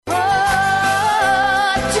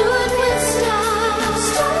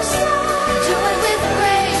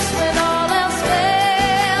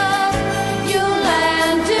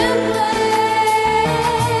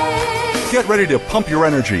Get ready to pump your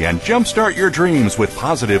energy and jumpstart your dreams with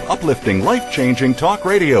positive, uplifting, life-changing talk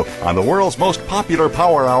radio on the world's most popular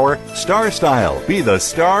power hour, Star Style. Be the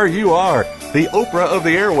star you are. The Oprah of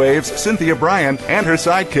the airwaves, Cynthia Bryan, and her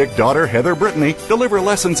sidekick daughter, Heather Brittany, deliver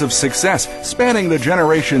lessons of success spanning the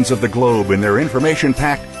generations of the globe in their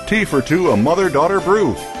information-packed Tea for Two, a Mother-Daughter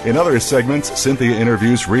Brew. In other segments, Cynthia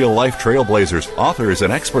interviews real-life trailblazers, authors,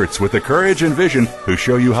 and experts with the courage and vision who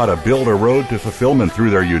show you how to build a road to fulfillment through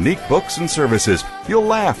their unique books and services. You'll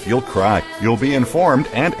laugh, you'll cry, you'll be informed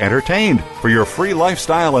and entertained. For your free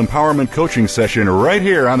lifestyle empowerment coaching session right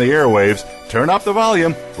here on the airwaves, turn up the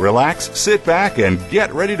volume, relax, sit back, and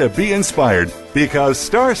get ready to be inspired. Because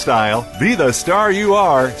Star Style, be the star you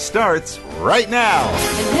are, starts right now.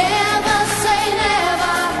 Never say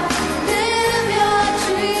never, live your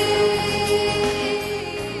dream.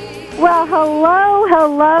 Well, hello,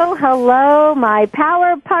 hello, hello, my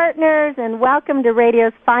power partners, and welcome to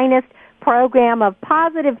radio's finest program of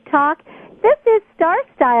positive talk. This is Star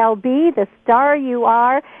Style, be the star you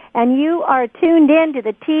are, and you are tuned in to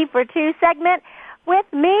the Tea for Two segment with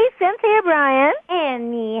me, Cynthia Bryan.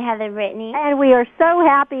 And me, Heather Brittany. And we are so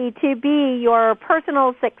happy to be your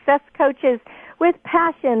personal success coaches with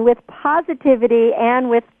passion, with positivity, and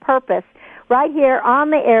with purpose right here on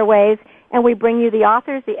the airwaves. And we bring you the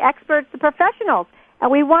authors, the experts, the professionals.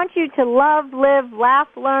 And we want you to love, live, laugh,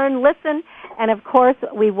 learn, listen, and of course,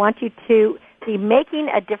 we want you to be making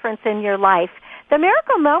a difference in your life. The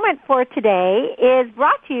miracle moment for today is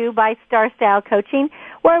brought to you by Star Style Coaching,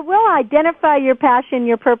 where we'll identify your passion,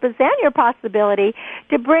 your purpose, and your possibility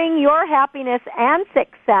to bring your happiness and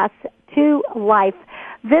success to life.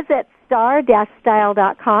 Visit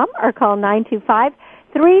star-style.com or call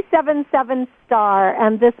 925-377-STAR.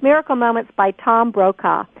 And this miracle moment's by Tom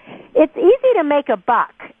Brokaw. It's easy to make a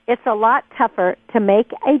buck. It's a lot tougher to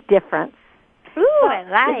make a difference. Ooh, I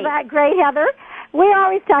like. Is that great, Heather? We're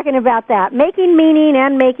always talking about that, making meaning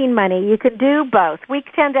and making money. You could do both. We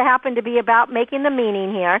tend to happen to be about making the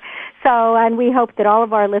meaning here, and we hope that all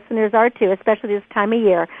of our listeners are too, especially this time of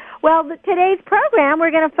year. Well, today's program,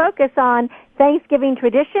 we're going to focus on Thanksgiving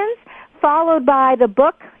traditions, followed by the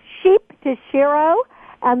book Sheep to Shero,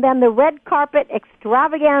 and then the red carpet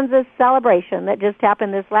extravaganza celebration that just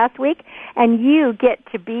happened this last week, and you get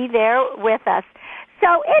to be there with us.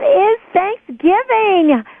 So it is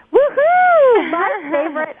Thanksgiving. Woohoo! My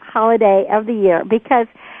favorite holiday of the year because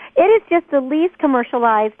it is just the least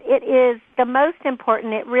commercialized. It is the most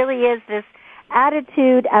important. It really is this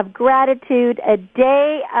attitude of gratitude, a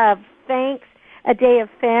day of thanks, a day of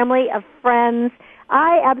family, of friends.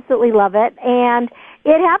 I absolutely love it. And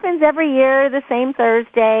it happens every year, the same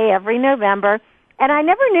Thursday, every November. And I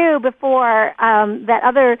never knew before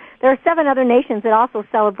there are 7 other nations that also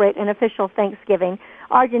celebrate an official Thanksgiving: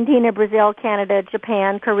 Argentina, Brazil, Canada,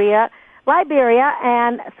 Japan, Korea, Liberia,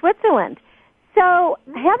 and Switzerland. So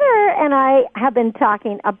Heather and I have been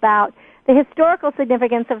talking about the historical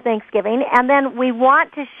significance of Thanksgiving, and then we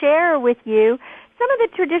want to share with you some of the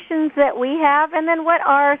traditions that we have, and then what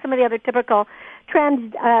are some of the other typical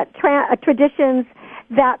traditions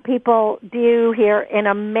that people do here in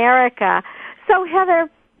America. So, Heather,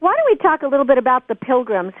 why don't we talk a little bit about the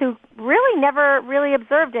Pilgrims, who really never really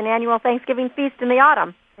observed an annual Thanksgiving feast in the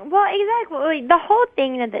autumn? Well, exactly. The whole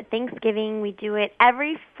thing that Thanksgiving, we do it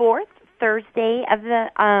every fourth Thursday of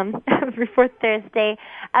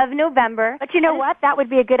November. But you know what? That would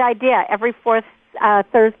be a good idea. Every fourth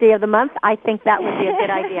Thursday of the month, I think that would be a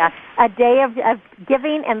good idea. A day of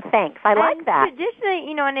giving and thanks. I like that.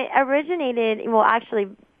 Traditionally, and it originated, actually,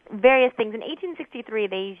 various things. In 1863,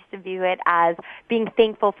 they used to view it as being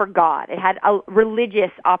thankful for God. It had a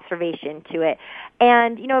religious observation to it.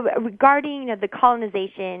 And, regarding the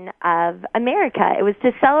colonization of America, it was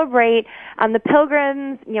to celebrate the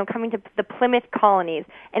Pilgrims, coming to the Plymouth colonies.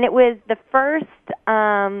 And it was the first,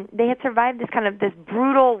 they had survived this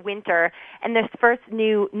brutal winter and this first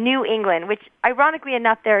New England, which, ironically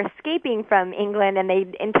enough, they're escaping from England, and they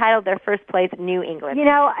entitled their first place New England.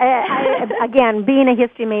 Again, being a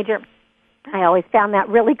history major, I always found that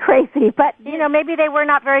really crazy, but, maybe they were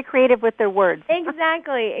not very creative with their words.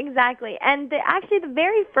 Exactly. And actually, the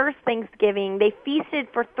very first Thanksgiving, they feasted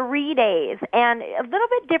for 3 days, and a little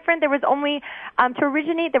bit different. There was only, to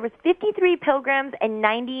originate, there was 53 Pilgrims and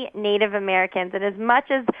 90 Native Americans, and as much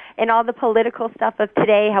as in all the political stuff of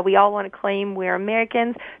today, how we all want to claim we're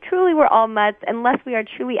Americans, truly we're all mutts, unless we are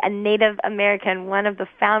truly a Native American, one of the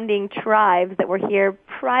founding tribes that were here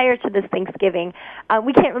prior to this Thanksgiving.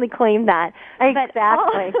 We can't really claim that. that.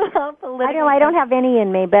 Exactly. But I know I don't have any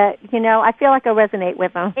in me, but, I feel like I resonate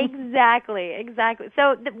with them. Exactly.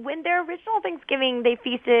 So when their original Thanksgiving, they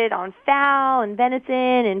feasted on fowl and venison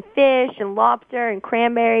and fish and lobster and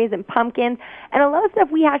cranberries and pumpkins and a lot of stuff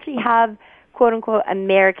we actually have, quote unquote,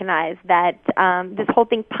 Americanized. That this whole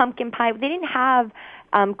thing, pumpkin pie, they didn't have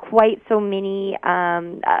quite so many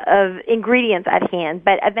of ingredients at hand,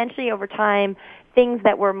 but eventually over time, things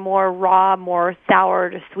that were more raw, more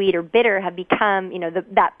sour or sweet or bitter have become,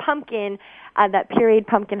 that pumpkin, that pureed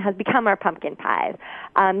pumpkin has become our pumpkin pies.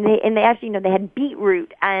 They actually, they had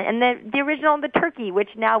beetroot and the original, the turkey, which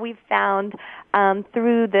now we've found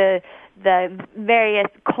through the various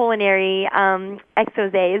culinary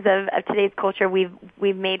exposés of today's culture,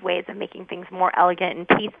 we've made ways of making things more elegant and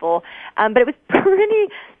peaceful. But it was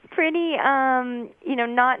pretty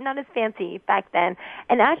not as fancy back then.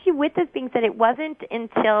 And actually, with this being said, it wasn't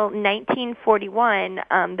until 1941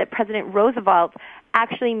 that President Roosevelt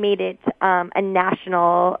actually made it a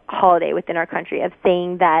national holiday within our country, of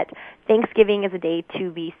saying that Thanksgiving is a day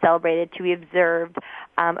to be celebrated, to be observed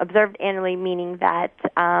annually, meaning that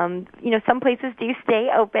some places do stay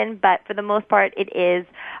open, but for the most part, it is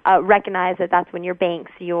recognized that that's when your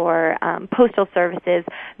banks, your postal services,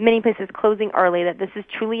 many places closing early, that this is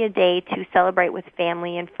truly a day to celebrate with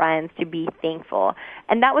family and friends, to be thankful.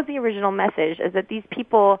 And that was the original message, is that these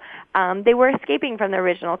people, they were escaping from the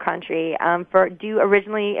original country.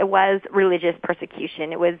 Originally it was religious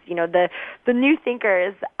persecution. It was, the new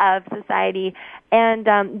thinkers of society. And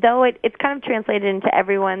though it's kind of translated into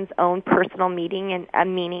everyone's own personal meaning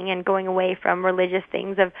and going away from religious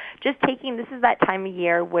things, of just taking, this is that time of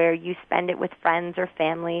year where you spend it with friends or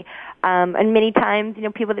family, and many times,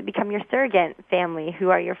 people that become your surrogate family, who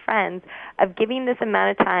are your friends, of giving this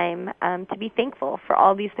amount of time to be thankful for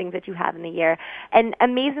all these things that you have in the year. And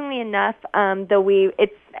amazingly enough, though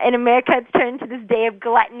it's in America, it's turned to this day of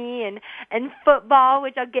gluttony and football,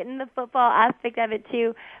 which I'll get in the football aspect of it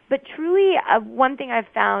too. But truly, one thing I've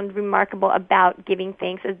found remarkable about giving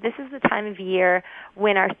thanks is this is the time of year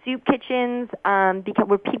when our soup kitchens,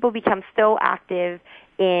 where people become so active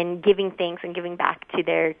in giving thanks and giving back to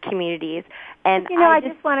their communities. And I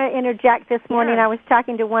just want to interject this morning. I was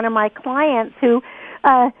talking to one of my clients who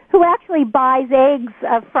actually buys eggs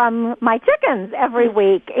from my chickens every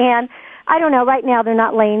week, and I don't know, right now they're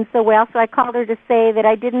not laying so well, so I called her to say that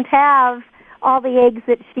I didn't have all the eggs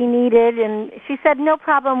that she needed, and she said, no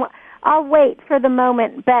problem, I'll wait for the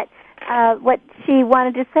moment. But what she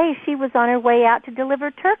wanted to say, she was on her way out to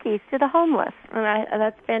deliver turkeys to the homeless. And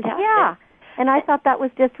that's fantastic. Yeah. And I thought that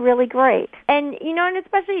was just really great. And, and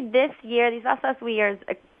especially this year, these last few years,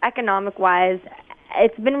 economic-wise,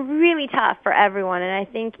 it's been really tough for everyone. And I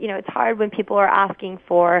think, it's hard when people are asking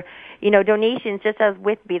for, donations, just as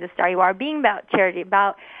with Be the Star You Are, being about charity,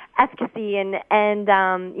 about efficacy and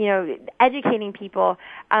educating people.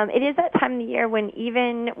 It is that time of the year when,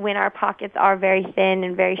 even when our pockets are very thin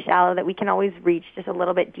and very shallow, that we can always reach just a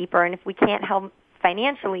little bit deeper. And if we can't help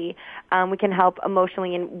financially, we can help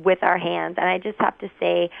emotionally and with our hands. And I just have to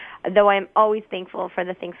say, though I'm always thankful for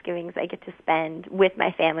the Thanksgivings I get to spend with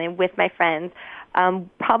my family and with my friends,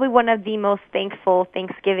 probably one of the most thankful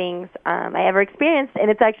Thanksgivings I ever experienced,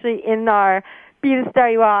 and it's actually in our Be the Star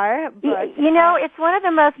You Are book. It's one of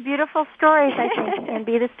the most beautiful stories, I think, in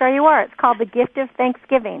Be the Star You Are. It's called The Gift of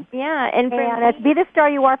Thanksgiving. Yeah, and it's Be the Star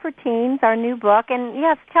You Are for Teens, our new book. And,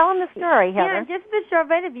 yes, tell them the story, Heather. Yeah, just the short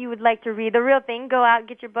bit. If you would like to read the real thing, go out,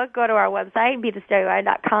 get your book, go to our website,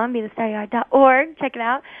 BeTheStarYouAre.com, BeTheStarYouAre.org, check it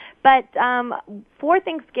out. But for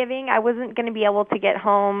Thanksgiving, I wasn't going to be able to get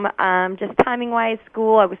home, just timing-wise,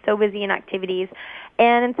 school. I was so busy in activities.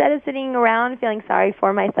 And instead of sitting around feeling sorry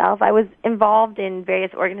for myself, I was involved in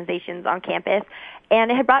various organizations on campus. And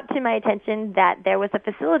it had brought to my attention that there was a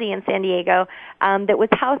facility in San Diego that was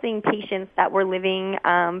housing patients that were living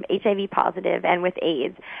HIV positive and with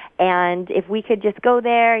AIDS. And if we could just go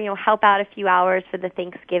there, help out a few hours for the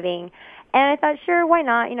Thanksgiving. And I thought, sure, why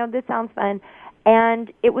not? This sounds fun.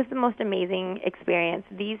 And it was the most amazing experience.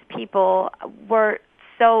 These people were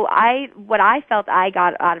what I felt I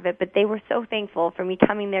got out of it, but they were so thankful for me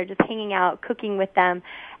coming there, just hanging out, cooking with them,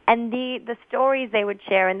 and the stories they would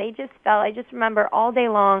share. And I just remember all day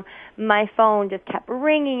long, my phone just kept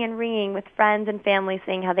ringing and ringing with friends and family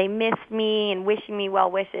saying how they missed me and wishing me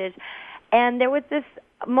well wishes. And there was this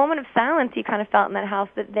moment of silence you kind of felt in that house,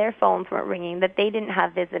 that their phones weren't ringing, that they didn't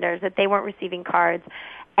have visitors, that they weren't receiving cards.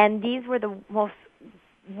 And these were the most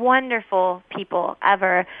wonderful people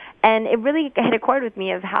ever. And it really hit a chord with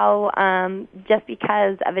me of how just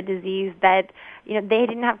because of a disease that they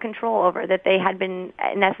didn't have control over, that they had been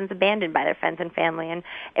in essence abandoned by their friends and family. And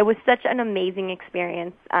it was such an amazing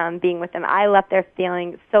experience being with them. I left there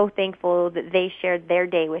feeling so thankful that they shared their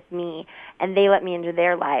day with me and they let me into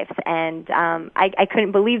their lives. And I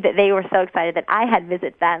couldn't believe that they were so excited that I had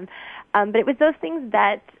visit them. But it was those things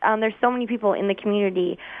that there's so many people in the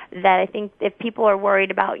community that I think if people are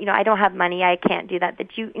worried about, I don't have money, I can't do that,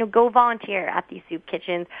 that you go volunteer at these soup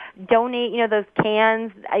kitchens, donate, those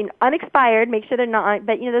cans, unexpired, make sure they're not,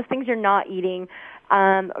 but those things you're not eating,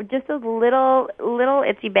 just those little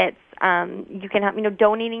itsy bits. You can have,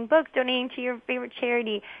 donating books, donating to your favorite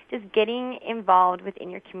charity, just getting involved within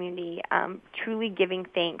your community, truly giving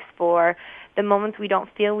thanks for the moments we don't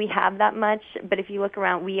feel we have that much. But if you look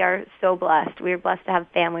around, we are so blessed. We are blessed to have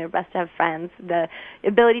family. We're blessed to have friends, the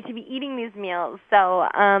ability to be eating these meals. So,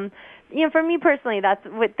 for me personally, that's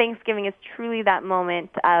what Thanksgiving is, truly that moment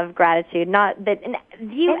of gratitude. Not that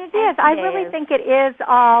you. And it is. I really think it is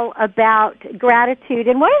all about gratitude.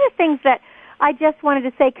 And one of the things that I just wanted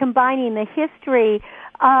to say, combining the history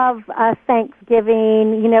of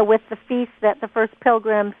Thanksgiving, with the feast that the first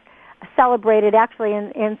pilgrims celebrated actually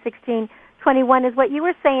in 1621, is what you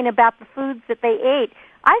were saying about the foods that they ate.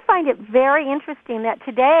 I find it very interesting that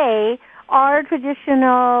today our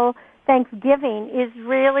traditional Thanksgiving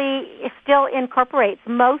still incorporates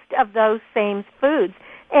most of those same foods.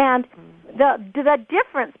 And the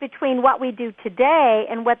difference between what we do today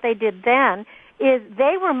and what they did then is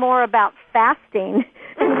they were more about fasting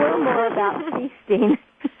and we're more about feasting.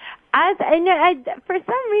 For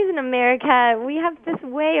some reason, America, we have this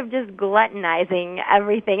way of just gluttonizing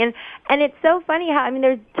everything, and it's so funny how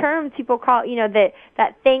there's terms people call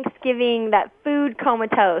that Thanksgiving, that food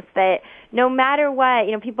comatose, that no matter what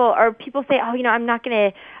people say, I'm not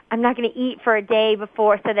gonna eat for a day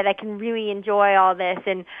before so that I can really enjoy all this.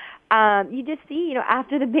 And you just see,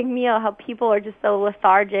 after the big meal, how people are just so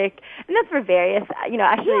lethargic, and that's for various, actually.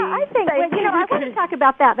 Yeah, I think. I want to talk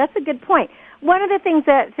about that. That's a good point. One of the things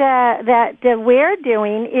that we're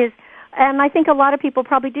doing is, and I think a lot of people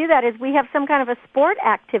probably do that, is we have some kind of a sport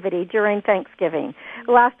activity during Thanksgiving.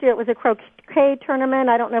 Last year it was a croquet tournament.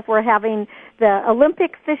 I don't know if we're having the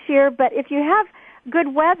Olympics this year, but if you have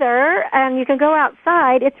good weather and you can go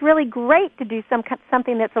outside, it's really great to do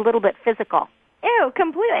something that's a little bit physical. Ew,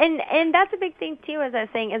 completely. And that's a big thing, too, as I was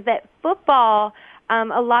saying, is that football,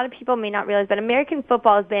 a lot of people may not realize, but American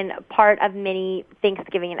football has been part of many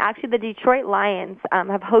Thanksgiving. And actually, the Detroit Lions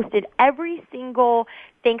have hosted every single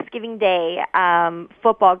Thanksgiving Day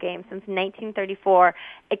football game since 1934,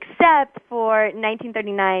 except for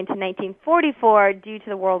 1939 to 1944 due to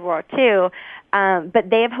the World War II. But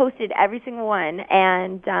they have hosted every single one,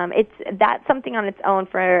 and that's something on its own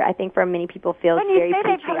for, I think, for many people feels very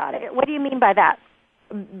patriotic. What do you mean by that?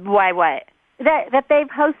 Why what? That they've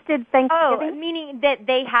hosted Thanksgiving? Oh, meaning that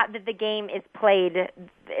that the game is played.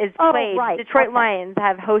 Right. Detroit Lions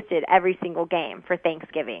have hosted every single game for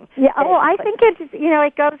Thanksgiving. Yeah. I think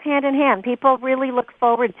it goes hand in hand. People really look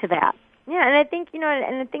forward to that. Yeah, and I think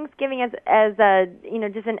and the Thanksgiving as a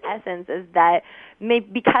just in essence is that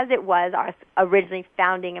because it was our originally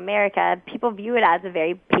founding America, people view it as a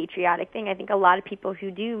very patriotic thing. I think a lot of people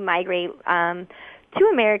who do migrate to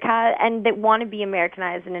America and that want to be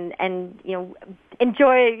Americanized and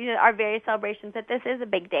enjoy our various celebrations, that this is a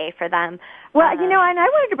big day for them. Well, and I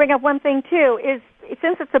wanted to bring up one thing too, is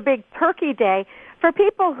since it's a big turkey day, for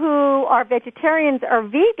people who are vegetarians or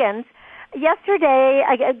vegans, yesterday,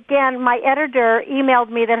 again, my editor emailed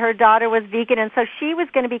me that her daughter was vegan, and so she was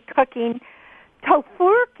going to be cooking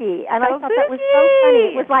tofurkey, and I thought that was so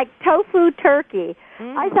funny. It was like tofu turkey.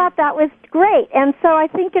 I thought that was great, and so I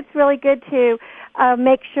think it's really good to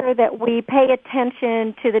make sure that we pay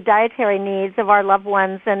attention to the dietary needs of our loved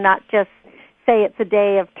ones and not just say it's a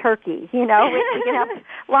day of turkey. We can have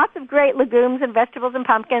lots of great legumes and vegetables and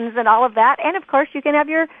pumpkins and all of that, and of course you can have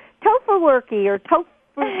your tofu-worky or tofu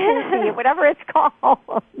or whatever it's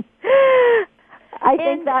called. I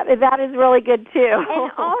think that is really good too.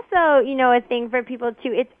 And also, a thing for people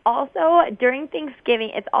too, it's also during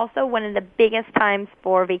Thanksgiving, it's also one of the biggest times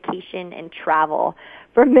for vacation and travel.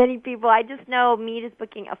 For many people, I just know me just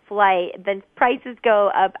booking a flight, the prices go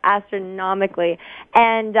up astronomically.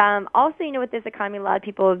 And also, with this economy, a lot of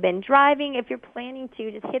people have been driving. If you're planning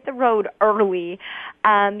to, just hit the road early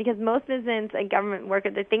because most business and government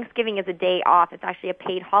workers, their Thanksgiving is a day off. It's actually a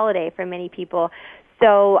paid holiday for many people.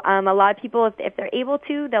 So a lot of people, if they're able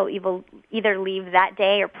to, they'll either leave that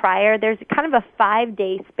day or prior. There's kind of a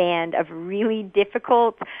 5-day span of really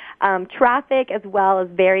difficult traffic as well as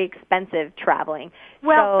very expensive traveling.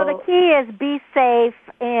 Well, so the key is be safe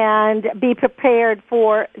and be prepared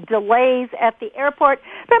for delays at the airport.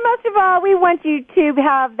 But most of all, we want you to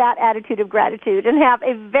have that attitude of gratitude and have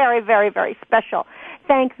a very, very, very special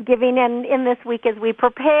Thanksgiving. And in this week as we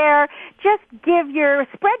prepare, just spread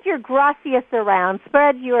your gracias around.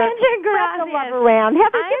 Spread the love around.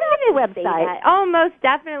 Heather, give us your website. Oh, most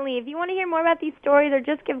definitely. If you want to hear more about these stories or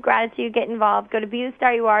just give gratitude, get involved, go to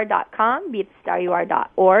BeTheStarYouAre.com,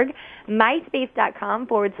 BeTheStarYouAre.org,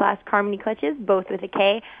 MySpace.com/Carmony Clutches, both with a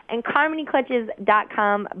K, and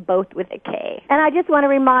CarmonyClutches.com, both with a K. And I just want to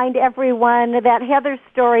remind everyone that Heather's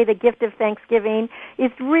story, The Gift of Thanksgiving,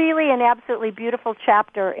 is really an absolutely beautiful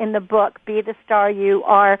chapter in the book, Be the Star You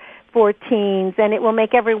Are for Teens, and it will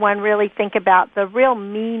make everyone really think about the real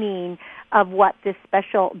meaning of what this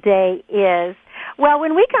special day is. Well,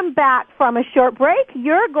 when we come back from a short break,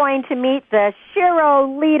 you're going to meet the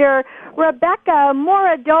Shero leader, Rebecca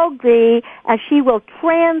Moradoghli, as she will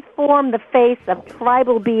transform the face of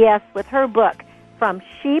tribal BS with her book, From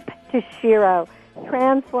Sheep to Shero,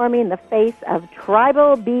 Transforming the Face of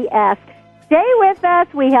Tribal BS. Stay with us.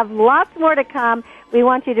 We have lots more to come. We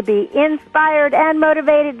want you to be inspired and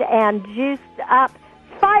motivated and juiced up.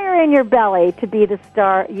 Fire in your belly to be the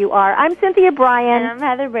star you are. I'm Cynthia Bryan. And I'm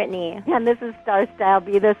Heather Brittany. And this is Star Style.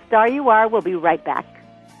 Be the star you are. We'll be right back.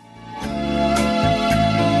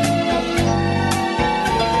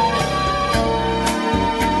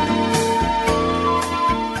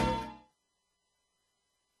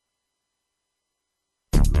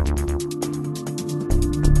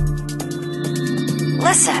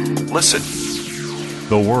 Listen.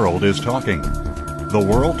 The world is talking. The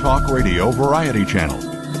World Talk Radio Variety Channel.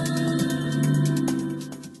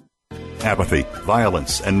 Apathy,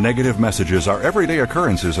 violence, and negative messages are everyday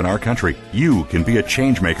occurrences in our country. You can be a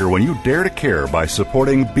changemaker when you dare to care by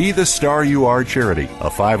supporting Be the Star You Are charity, a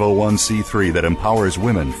 501c3 that empowers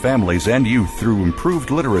women, families, and youth through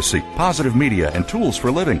improved literacy, positive media, and tools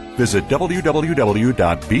for living. Visit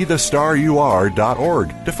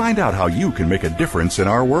www.BeTheStarYouAre.org to find out how you can make a difference in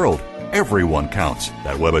our world. Everyone counts.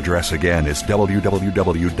 That web address again is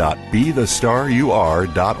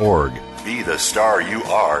www.BeTheStarYouAre.org.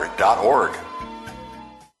 BeTheStarYouAre.org.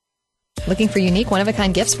 Looking for unique,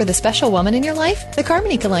 one-of-a-kind gifts for the special woman in your life? The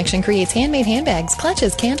Carmony Collection creates handmade handbags,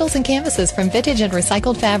 clutches, candles, and canvases from vintage and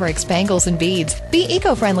recycled fabrics, bangles, and beads. Be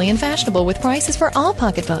eco-friendly and fashionable with prices for all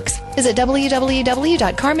pocketbooks. Visit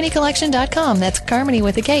www.carmonycollection.com. That's Carmony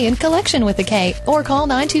with a K and Collection with a K. Or call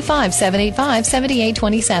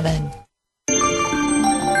 925-785-7827.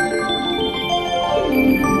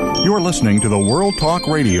 You're listening to the World Talk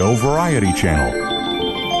Radio Variety Channel.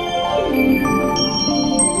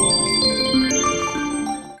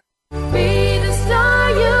 Be the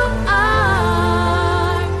star you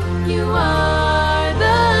are. You are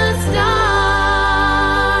the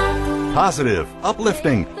star. Positive,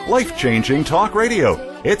 uplifting, life-changing talk radio.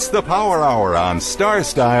 It's the Power Hour on Star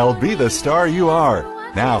Style. Be the Star You Are.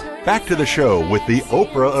 Now, back to the show with the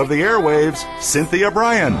Oprah of the airwaves, Cynthia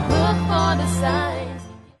Bryan. Look for the signs.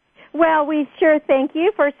 Well, we sure thank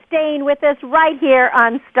you for staying with us right here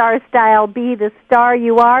on Star Style, Be the Star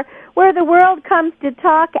You Are, where the world comes to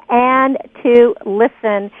talk and to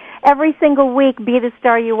listen. Every single week, Be the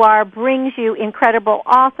Star You Are brings you incredible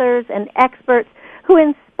authors and experts who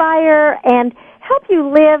inspire and help you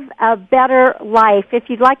live a better life. If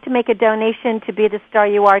you'd like to make a donation to Be the Star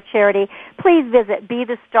You Are charity, please visit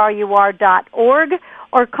BeTheStarYouAre.org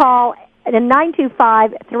or call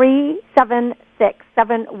 925-376-7126.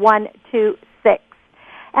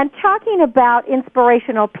 And talking about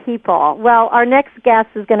inspirational people, well, our next guest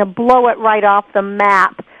is going to blow it right off the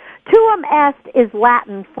map. Tuum est is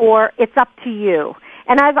Latin for it's up to you.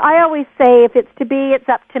 And as I always say, if it's to be, it's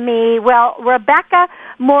up to me. Well, Rebecca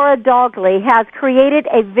Moradoghli has created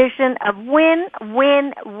a vision of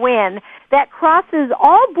win-win-win that crosses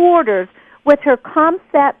all borders with her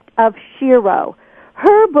concept of Shero.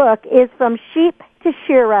 Her book is From Sheep to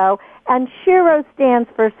Shero, and Shero stands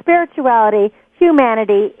for spirituality,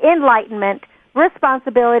 humanity, enlightenment,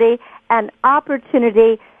 responsibility, and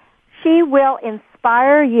opportunity. She will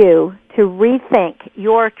inspire you to rethink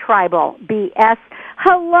your tribal BS.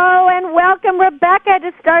 Hello and welcome, Rebecca,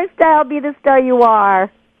 to Star Style, Be the Star You Are.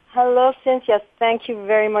 Hello, Cynthia. Thank you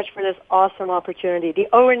very much for this awesome opportunity. The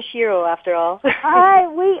Orange Shero, after all. Hi,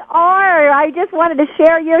 we are. I just wanted to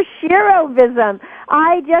share your Sherovism.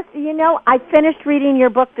 I finished reading your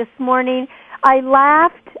book this morning. I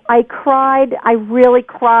laughed. I cried. I really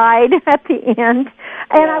cried at the end.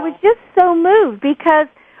 And I was just so moved because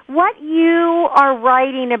what you are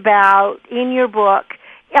writing about in your book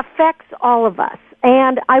affects all of us.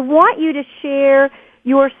 And I want you to share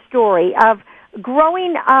your story of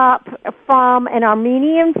growing up from an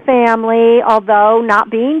Armenian family, although not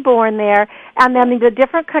being born there, and then the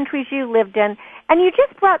different countries you lived in. And you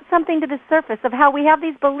just brought something to the surface of how we have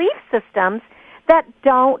these belief systems that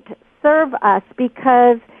don't serve us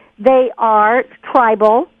because they are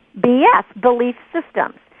tribal BS, belief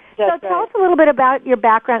systems. So tell us a little bit about your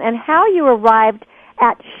background and how you arrived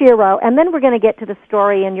at Shero, and then we're going to get to the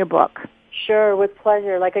story in your book. Sure, with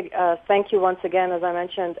pleasure. Thank you once again, as I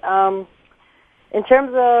mentioned. In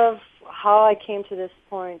terms of how I came to this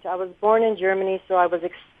point, I was born in Germany, so I was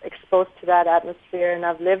exposed to that atmosphere, and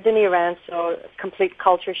I've lived in Iran, so complete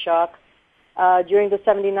culture shock. During the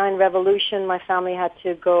 79 revolution, my family had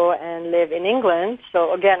to go and live in England,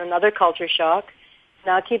 so again, another culture shock.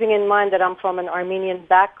 Now, keeping in mind that I'm from an Armenian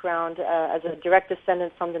background as a direct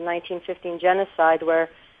descendant from the 1915 genocide, where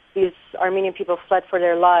these Armenian people fled for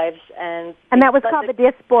their lives. And that was called the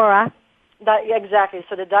diaspora. Exactly.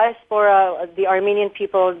 So the diaspora, the Armenian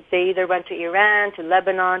people, they either went to Iran, to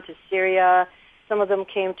Lebanon, to Syria. Some of them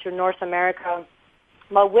came to North America.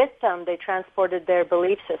 But with them, they transported their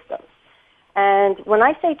belief systems. And when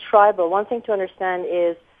I say tribal, one thing to understand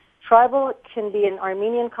is tribal can be an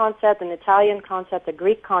Armenian concept, an Italian concept, a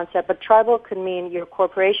Greek concept, but tribal could mean your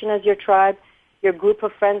corporation as your tribe, your group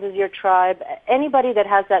of friends as your tribe, anybody that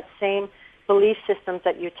has that same belief systems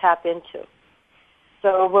that you tap into.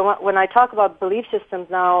 So when I talk about belief systems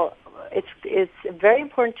now, it's very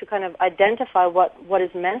important to kind of identify what is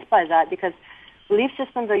meant by that, because belief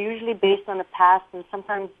systems are usually based on the past, and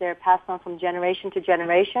sometimes they're passed on from generation to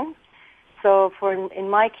generation. So in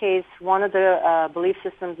my case, one of the belief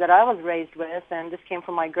systems that I was raised with, and this came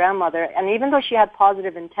from my grandmother, and even though she had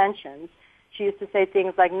positive intentions, she used to say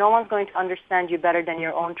things like, no one's going to understand you better than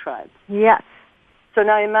your own tribe. Yes. So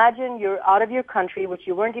now imagine you're out of your country, which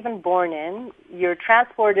you weren't even born in. You're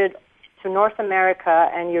transported to North America,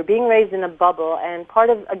 and you're being raised in a bubble. And part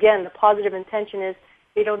of, again, the positive intention is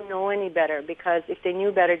they don't know any better, because if they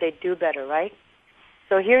knew better, they'd do better, right?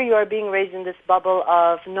 So here you are being raised in this bubble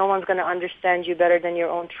of no one's going to understand you better than your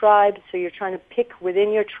own tribe. So you're trying to pick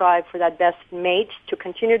within your tribe for that best mate to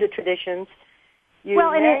continue the traditions.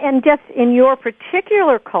 And just in your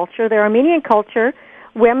particular culture, the Armenian culture,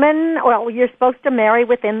 women, you're supposed to marry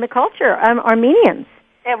within the culture, Armenians.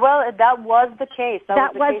 Yeah, well, that was the case.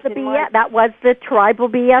 That was the BS. That was the tribal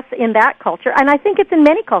BS in that culture, and I think it's in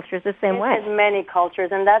many cultures the same way. It's in many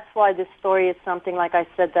cultures, and that's why this story is something, like I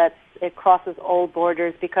said, that it crosses all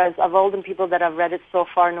borders, because of all the people that have read it so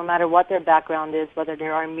far, no matter what their background is, whether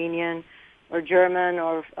they're Armenian or German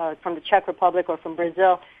or from the Czech Republic or from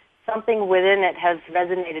Brazil, something within it has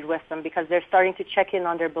resonated with them, because they're starting to check in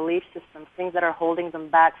on their belief systems, things that are holding them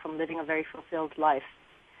back from living a very fulfilled life.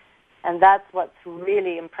 And that's what's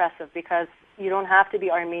really impressive, because you don't have to be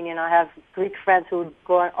Armenian. I have Greek friends who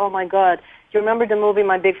go, oh my God, do you remember the movie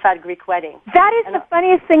My Big Fat Greek Wedding? That is the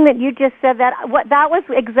funniest thing that you just said. That was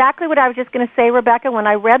exactly what I was just going to say, Rebecca. When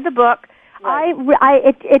I read the book, right.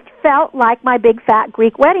 It felt like My Big Fat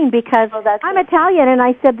Greek Wedding, because I'm Italian, and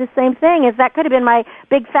I said the same thing. Is that could have been my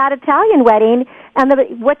big fat Italian wedding, and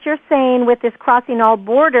what you're saying with this crossing all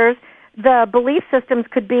borders. The belief systems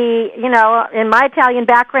could be, in my Italian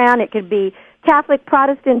background, it could be Catholic,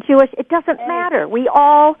 Protestant, Jewish. It doesn't matter. We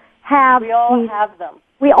all have them.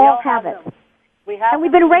 We all have it. And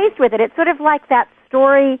we've been raised with it. It's sort of like that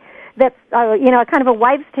story that's, kind of a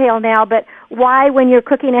wives' tale now, but why, when you're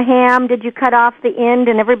cooking a ham, did you cut off the end,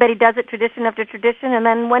 and everybody does it tradition after tradition, and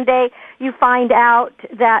then one day you find out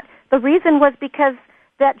that the reason was because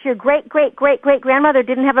that your great-great-great-great-grandmother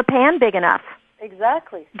didn't have a pan big enough.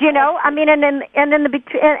 Exactly. Do you know? I mean, and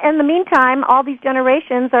in the meantime, all these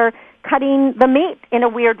generations are cutting the meat in a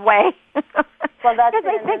weird way. Well, that's because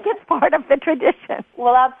they think it's part of the tradition.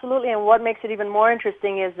 Well, absolutely. And what makes it even more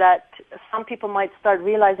interesting is that some people might start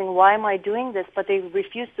realizing, why am I doing this? But they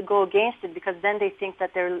refuse to go against it, because then they think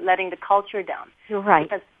that they're letting the culture down. You're right.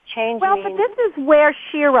 Because change means... But this is where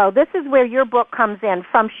Shero, this is where your book comes in,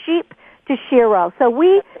 from sheep to Shero. So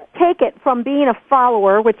we take it from being a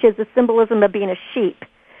follower, which is the symbolism of being a sheep,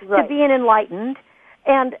 to being enlightened.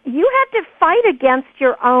 And you had to fight against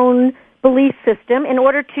your own belief system in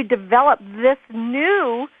order to develop this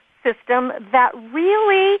new system that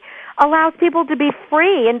really allows people to be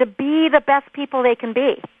free and to be the best people they can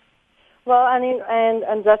be. Well,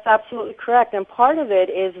 and that's absolutely correct. And part of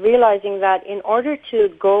it is realizing that in order to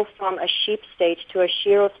go from a sheep state to a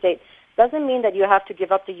Shero state, doesn't mean that you have to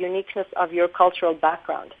give up the uniqueness of your cultural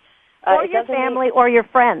background. Or your family or your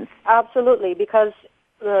friends. Absolutely, because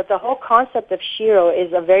the whole concept of Shero is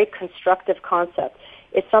a very constructive concept.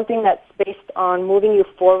 It's something that's based on moving you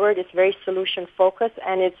forward. It's very solution-focused,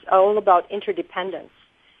 and it's all about interdependence.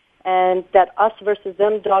 And that us versus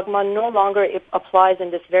them dogma no longer applies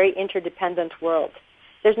in this very interdependent world.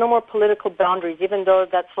 There's no more political boundaries, even though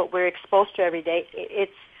that's what we're exposed to every day.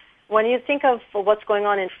 It's when you think of what's going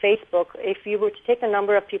on in Facebook, if you were to take the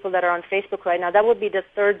number of people that are on Facebook right now, that would be the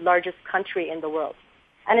third largest country in the world.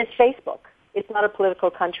 And it's Facebook. It's not a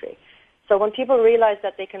political country. So when people realize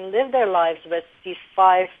that they can live their lives with these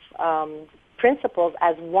 5 principles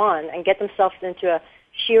as one and get themselves into a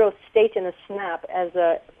Shero state in a snap, as a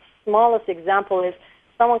smallest example is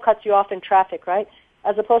someone cuts you off in traffic, right?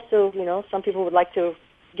 As opposed to, some people would like to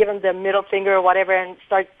give them the middle finger or whatever and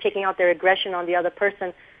start taking out their aggression on the other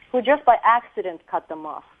person who just by accident cut them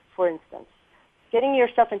off, for instance. Getting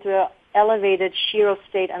yourself into an elevated Shero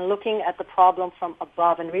state and looking at the problem from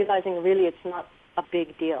above and realizing really it's not a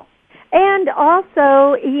big deal. And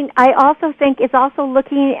also, I also think it's also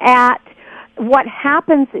looking at what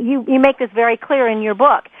happens. You make this very clear in your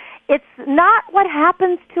book. It's not what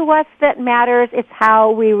happens to us that matters, it's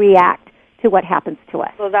how we react to what happens to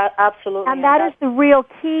us. So that absolutely. And that is the real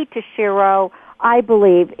key to Shero, I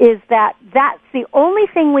believe, is that that's the only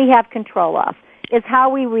thing we have control of, is how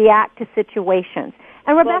we react to situations.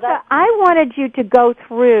 And Rebecca, I wanted you to go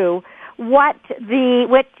through what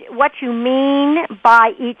you mean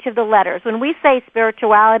by each of the letters. When we say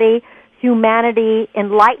spirituality, humanity,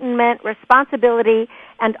 enlightenment, responsibility,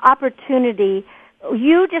 and opportunity,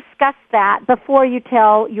 you discuss that before you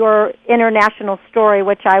tell your international story,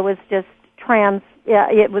 which I was just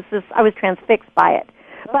I was transfixed by it.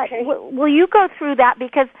 Okay. But will you go through that?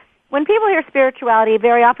 Because when people hear spirituality,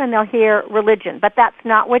 very often they'll hear religion, but that's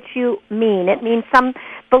not what you mean. It means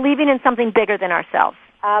believing in something bigger than ourselves.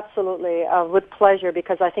 Absolutely, with pleasure,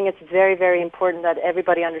 because I think it's very, very important that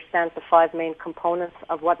everybody understands the 5 main components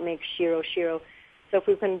of what makes Shero Shero. So if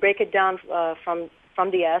we can break it down from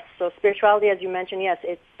the S, so spirituality, as you mentioned, yes,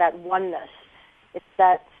 it's that oneness. It's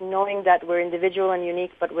that knowing that we're individual and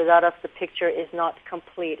unique, but without us the picture is not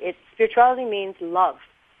complete. Spirituality means love.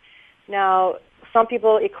 Now, some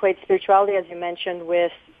people equate spirituality, as you mentioned,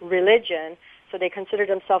 with religion, so they consider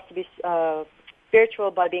themselves to be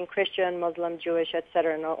spiritual by being Christian, Muslim, Jewish,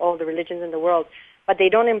 etc., and all the religions in the world. But they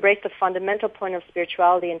don't embrace the fundamental point of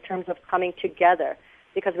spirituality in terms of coming together,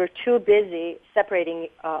 because we're too busy separating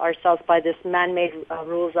ourselves by this man-made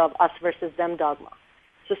rules of us versus them dogma.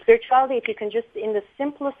 So spirituality, if you can just, in the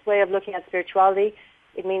simplest way of looking at spirituality,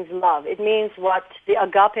 it means love. It means what the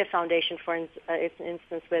Agape Foundation, for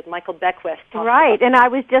instance, with Michael Beckwith talks right, about. And I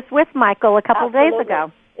was just with Michael a couple of days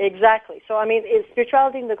ago. Exactly. So,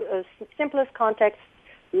 spirituality in the simplest context,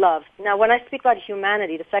 love. Now, when I speak about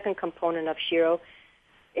humanity, the second component of Shero,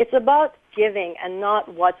 it's about giving and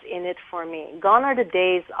not what's in it for me. Gone are the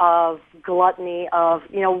days of gluttony, of,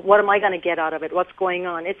 what am I going to get out of it? What's going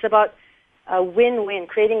on? It's about a win-win,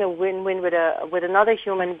 creating a win-win with another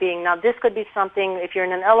human being. Now, this could be something, if you're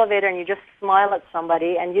in an elevator and you just smile at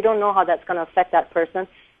somebody and you don't know how that's going to affect that person,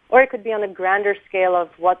 or it could be on a grander scale of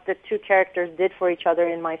what the 2 characters did for each other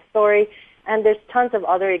in my story, and there's tons of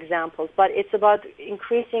other examples. But it's about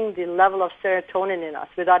increasing the level of serotonin in us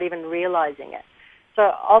without even realizing it.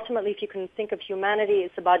 So ultimately, if you can think of humanity,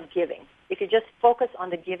 it's about giving. If you just focus on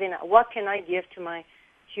the giving, what can I give to my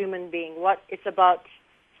human being? It's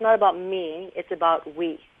not about me, it's about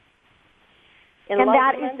we. And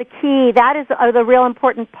that is the key. That is the real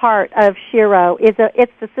important part of Shero.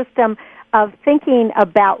 It's the system of thinking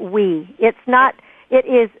about we. It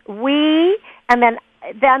is we, and then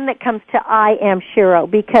it comes to I am Shero,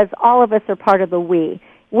 because all of us are part of the we.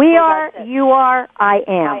 We are, you are, I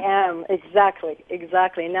am. I am,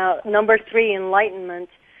 exactly. Now, number 3, enlightenment.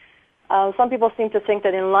 Some people seem to think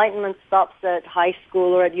that enlightenment stops at high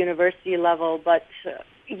school or at university level, but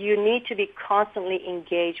you need to be constantly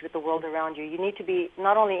engaged with the world around you. You need to be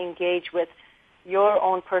not only engaged with your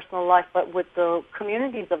own personal life, but with the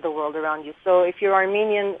communities of the world around you. So if you're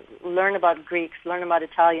Armenian, learn about Greeks, learn about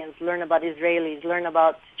Italians, learn about Israelis, learn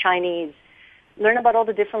about Chinese, learn about all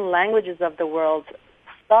the different languages of the world.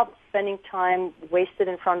 Stop spending time wasted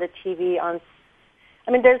in front of the TV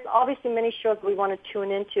there's obviously many shows we want to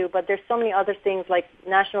tune into, but there's so many other things like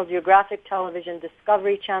National Geographic Television,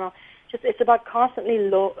 Discovery Channel. It's about constantly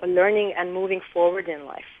learning and moving forward in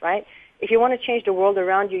life, right? If you want to change the world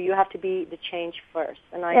around you, you have to be the change first.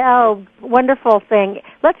 Wonderful thing.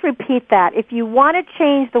 Let's repeat that. If you want to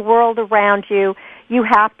change the world around you, you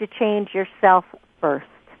have to change yourself first.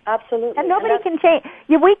 Absolutely. And nobody can change.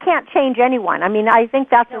 We can't change anyone. I mean, I think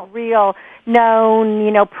that's a real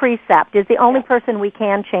known, precept. Is the only person we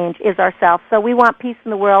can change is ourselves. So we want peace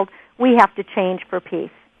in the world. We have to change for peace.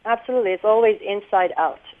 Absolutely. It's always inside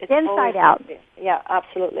out. It's inside out. Yeah,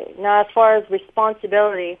 absolutely. Now, as far as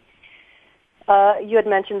responsibility, you had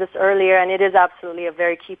mentioned this earlier, and it is absolutely a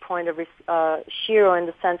very key point of Shero, in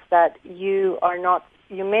the sense that you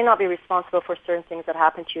may not be responsible for certain things that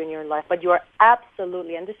happen to you in your life, but you are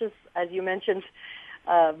absolutely, and this is, as you mentioned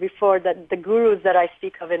before, that the gurus that I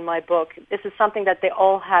speak of in my book, this is something that they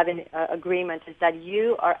all have in agreement, is that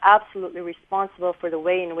you are absolutely responsible for the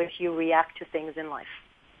way in which you react to things in life.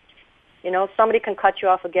 Somebody can cut you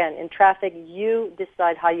off again in traffic. You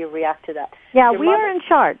decide how you react to that. Yeah, we are in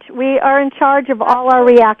charge. We are in charge of all our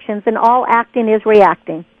reactions, and all acting is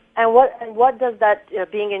reacting. And what does that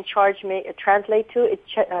being in charge translate to? It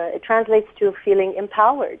translates to feeling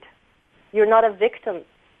empowered. You're not a victim.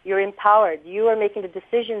 You're empowered. You are making the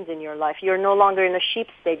decisions in your life. You're no longer in a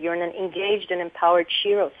sheep state. You're in an engaged and empowered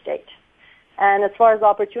Shero state. And as far as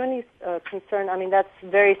opportunities concerned, I mean, that's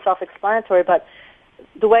very self-explanatory, but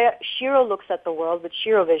the way Shero looks at the world, with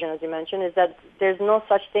Shero vision, as you mentioned, is that there's no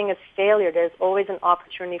such thing as failure. There's always an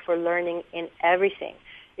opportunity for learning in everything.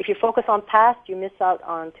 If you focus on past, you miss out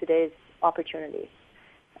on today's opportunities.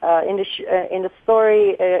 In the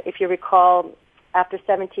story, if you recall, after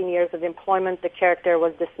 17 years of employment, the character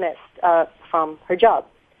was dismissed from her job.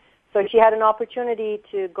 So she had an opportunity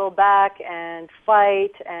to go back and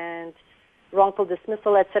fight and wrongful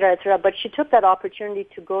dismissal, et cetera, but she took that opportunity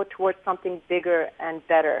to go towards something bigger and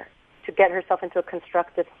better, to get herself into a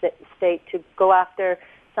constructive state, to go after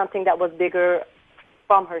something that was bigger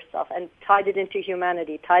from herself, and tied it into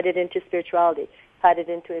humanity, tied it into spirituality, tied it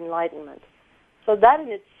into enlightenment. So that in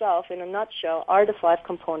itself, in a nutshell, are the 5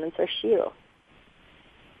 components of Shero.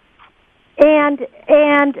 And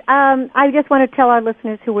I just want to tell our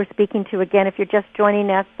listeners who we're speaking to again, if you're just joining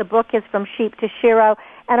us, the book is From Sheep to Shero,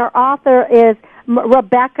 and our author is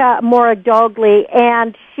Rebecca Moradoghli,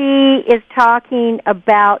 and she is talking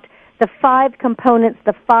about the 5 components,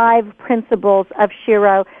 the 5 principles of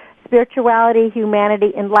Shero: spirituality,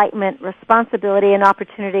 humanity, enlightenment, responsibility, and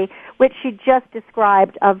opportunity, which she just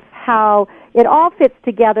described, of how it all fits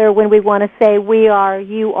together when we want to say we are,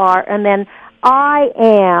 you are, and then I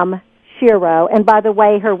am Shero. And by the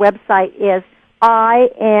way, her website is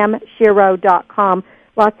IamShero.com.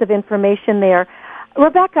 Lots of information there.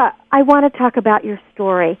 Rebecca, I want to talk about your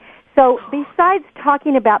story. So besides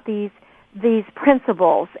talking about these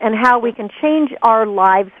principles and how we can change our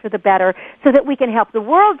lives for the better so that we can help the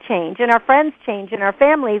world change and our friends change and our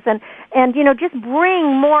families and just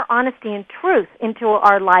bring more honesty and truth into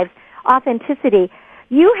our lives, authenticity,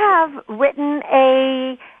 you have written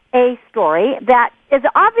a story that is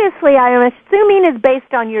obviously, I am assuming, is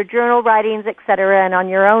based on your journal writings, et cetera, and on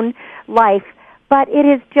your own life, but it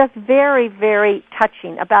is just very, very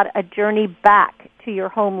touching about a journey back to your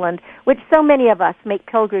homeland, which so many of us make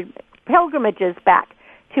pilgrimages back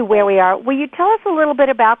to where we are. Will you tell us a little bit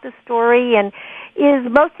about the story, and is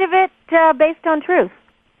most of it based on truth?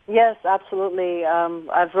 Yes, absolutely.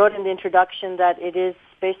 I've wrote in the introduction that it is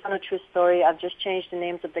based on a true story. I've just changed the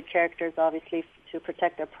names of the characters, obviously, to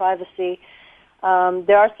protect their privacy.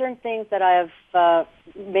 There are certain things that I have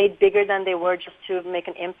made bigger than they were just to make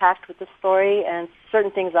an impact with the story, and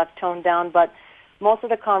certain things I've toned down, but most of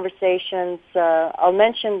the conversations, I'll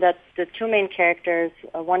mention that the 2 main characters,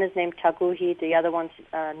 one is named Taguhi, the other one's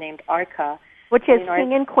named Arka. Which is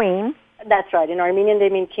king and queen. That's right. In Armenian, they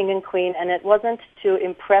mean king and queen, and it wasn't to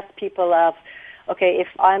impress people of, okay, if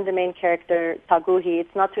I'm the main character, Taguhi,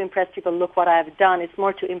 it's not to impress people, look what I've done. It's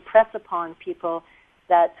more to impress upon people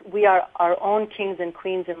that we are our own kings and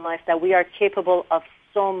queens in life, that we are capable of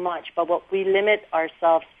so much, but what we limit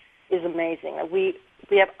ourselves is amazing. We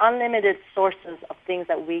have unlimited sources of things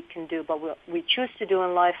that we can do, but what we choose to do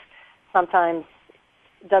in life sometimes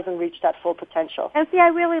doesn't reach that full potential. And see, I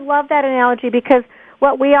really love that analogy, because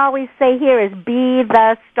what we always say here is be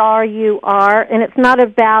the star you are, and it's not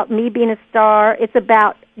about me being a star. It's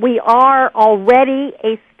about we are already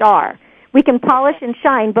a star. We can polish and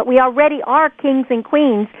shine, but we already are kings and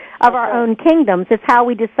queens of our own kingdoms. It's how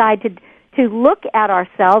we decide to look at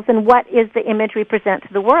ourselves and what is the image we present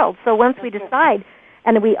to the world. So once we decide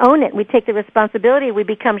and we own it, we take the responsibility, we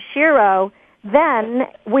become Shero, then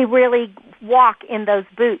we really walk in those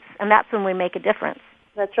boots, and that's when we make a difference.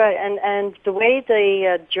 That's right. And the way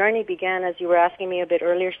the journey began, as you were asking me a bit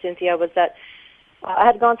earlier, Cynthia, was that I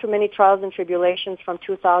had gone through many trials and tribulations from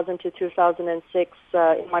 2000 to 2006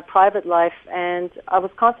 in my private life, and I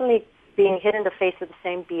was constantly being hit in the face with the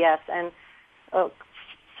same BS. And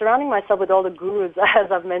surrounding myself with all the gurus,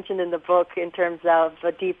 as I've mentioned in the book, in terms of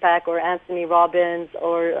Deepak or Anthony Robbins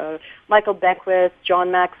or Michael Beckwith,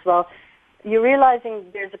 John Maxwell, you're realizing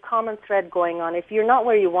there's a common thread going on. If you're not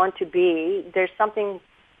where you want to be, there's something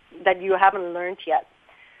that you haven't learned yet.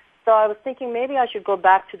 So I was thinking maybe I should go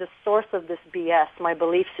back to the source of this BS, my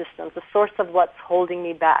belief systems, the source of what's holding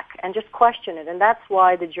me back, and just question it. And that's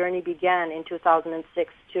why the journey began in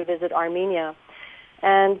 2006 to visit Armenia.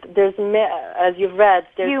 And there's, as you've read,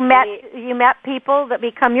 there's you met people that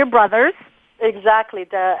become your brothers. Exactly,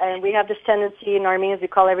 and we have this tendency in Armenians, we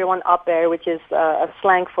call everyone aber, which is a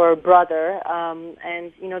slang for brother.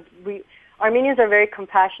 And Armenians are very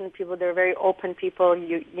compassionate people. They're very open people.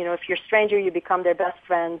 You know, if you're a stranger, you become their best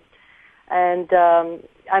friends. And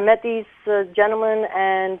I met these gentlemen,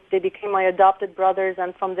 and they became my adopted brothers,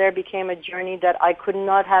 and from there became a journey that I could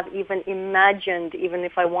not have even imagined, even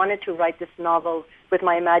if I wanted to write this novel with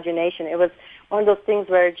my imagination. It was one of those things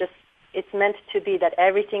where it's meant to be, that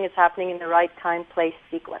everything is happening in the right time, place,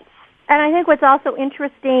 sequence. And I think what's also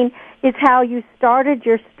interesting is how you started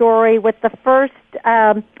your story with the first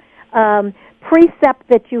precept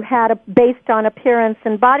that you had based on appearance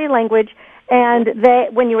and body language. And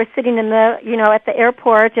when you were sitting in at the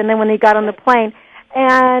airport, and then when you got on the plane,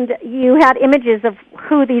 and you had images of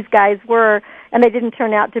who these guys were, and they didn't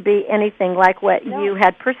turn out to be anything like what you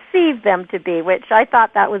had perceived them to be, which I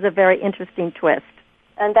thought that was a very interesting twist.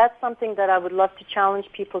 And that's something that I would love to challenge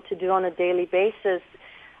people to do on a daily basis,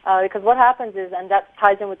 because what happens is, and that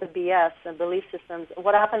ties in with the BS and belief systems,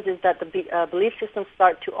 what happens is that the belief systems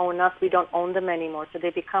start to own us. We don't own them anymore, so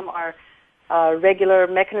they become our regular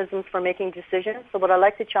mechanisms for making decisions. So what I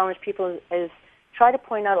like to challenge people is try to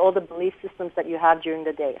point out all the belief systems that you have during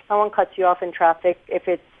the day. If someone cuts you off in traffic, if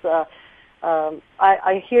it's,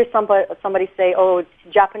 I hear somebody say, oh,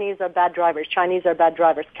 Japanese are bad drivers, Chinese are bad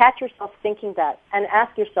drivers. Catch yourself thinking that and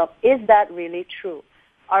ask yourself, is that really true?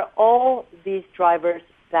 Are all these drivers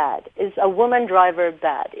bad? Is a woman driver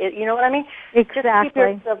bad? You know what I mean? Exactly. Just keep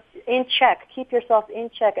yourself in check. Keep yourself in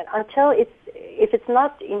check. And until if it's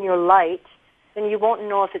not in your light, then you won't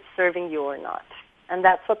know if it's serving you or not. And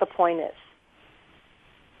that's what the point is.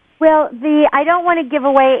 Well, I don't want to give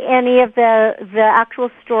away any of the actual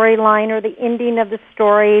storyline or the ending of the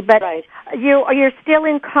story, but right. You're still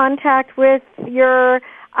in contact with your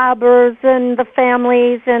Abers and the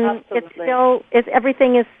families, and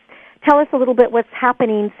Absolutely. Tell us a little bit what's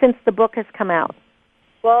happening since the book has come out.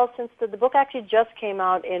 Well, since the book actually just came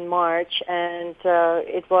out in March, and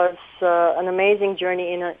it was an amazing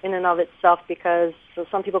journey in and of itself, because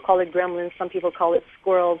some people call it gremlins, some people call it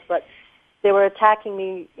squirrels, but they were attacking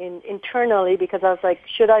me internally, because I was like,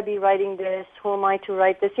 should I be writing this? Who am I to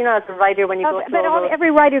write this? You know, as a writer, when you go through every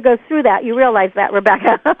writer goes through that. You realize that,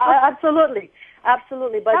 Rebecca. Absolutely. But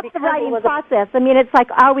that's the writing process. I mean, it's like,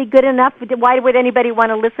 are we good enough? Why would anybody want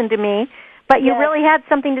to listen to me? But you really had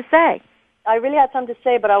something to say. I really had something to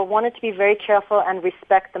say, but I wanted to be very careful and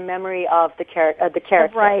respect the memory of the character.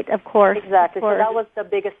 Right, of course. Exactly. Of course. So that was the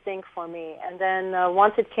biggest thing for me. And then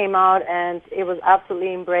once it came out, and it was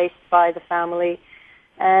absolutely embraced by the family.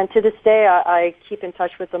 And to this day, I keep in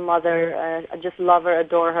touch with the mother. I just love her,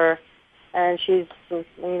 adore her. And she's,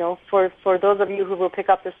 for those of you who will pick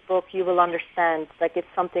up this book, you will understand. Like, it's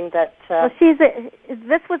something that...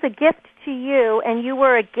 this was a gift to you, and you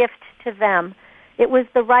were a gift to them. It was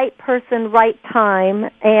the right person, right time,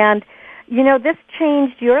 and, this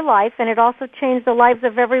changed your life, and it also changed the lives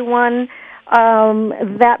of everyone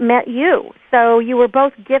that met you. So you were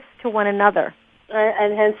both gifts to one another.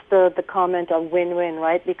 And hence the comment of win-win,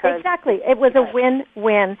 right? Because exactly. It was a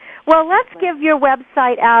win-win. Well, let's give your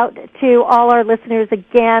website out to all our listeners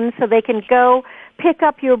again so they can go pick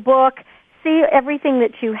up your book, see everything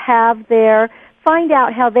that you have there, find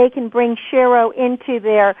out how they can bring Shero into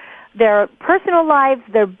their personal lives,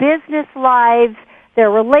 their business lives, their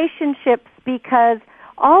relationships, because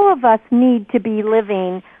all of us need to be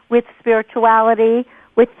living with spirituality,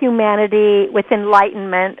 with humanity, with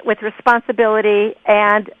enlightenment, with responsibility,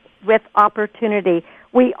 and with opportunity.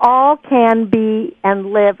 We all can be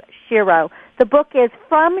and live Shero. The book is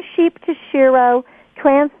From Sheep to Shero,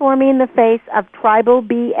 Transforming the Face of Tribal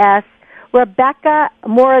BS. Rebecca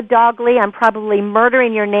Moradoghli, I'm probably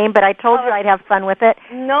murdering your name, but I told you I'd have fun with it.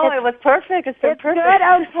 No, it was perfect. It's perfect. Good,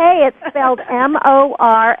 okay. It's spelled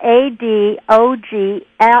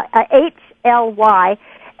Moradoghly,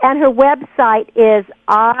 and her website is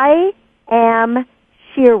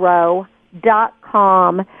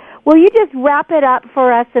iamshero.com. Will you just wrap it up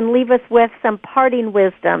for us and leave us with some parting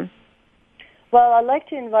wisdom? Well, I'd like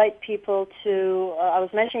to invite people to, I was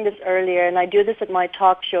mentioning this earlier, and I do this at my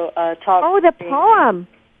talk show. The poem.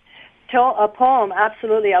 A poem,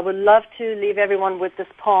 absolutely. I would love to leave everyone with this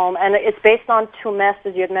poem. And it's based on tumes,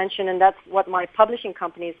 as you had mentioned, and that's what my publishing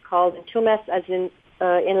company is called. And tumes, as in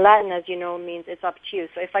Latin, as you know, means it's up to you.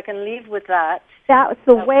 So if I can leave with that. That's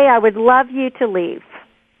the way I would love you to leave.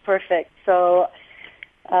 Perfect. So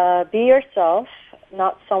be yourself,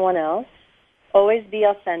 not someone else. Always be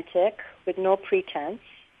authentic with no pretense.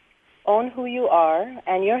 Own who you are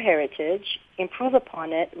and your heritage. Improve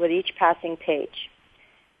upon it with each passing page.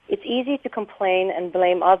 It's easy to complain and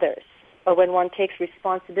blame others, but when one takes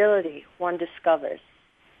responsibility, one discovers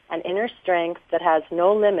an inner strength that has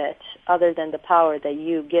no limit other than the power that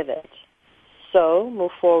you give it. So,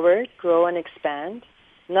 move forward, grow and expand.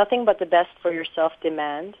 Nothing but the best for yourself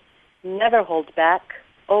demand. Never hold back.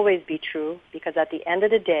 Always be true, because at the end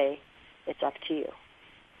of the day, it's up to you.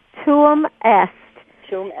 Tuum est.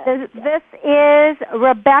 Tuum est. This is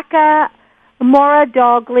Rebecca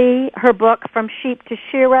Moradoghli, her book, From Sheep to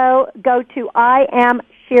Shero. Go to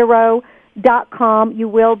IamShero.com. You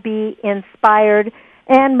will be inspired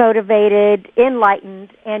and motivated,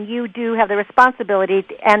 enlightened, and you do have the responsibility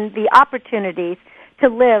and the opportunities to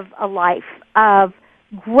live a life of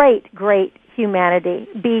great, great humanity.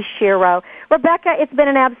 Be Shero. Rebecca, it's been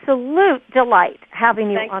an absolute delight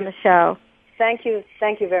having you on the show. Thank you.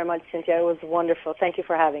 Thank you very much, Cynthia. It was wonderful. Thank you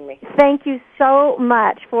for having me. Thank you so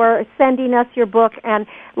much for sending us your book and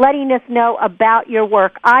letting us know about your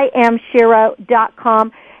work.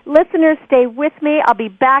 IamShero.com. Listeners, stay with me. I'll be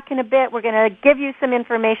back in a bit. We're going to give you some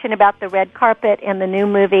information about the red carpet and the new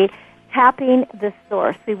movie, Tapping the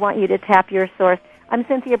Source. We want you to tap your source. I'm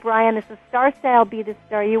Cynthia Bryan. This is Star Style, Be the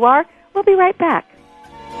Star You Are. We'll be right back.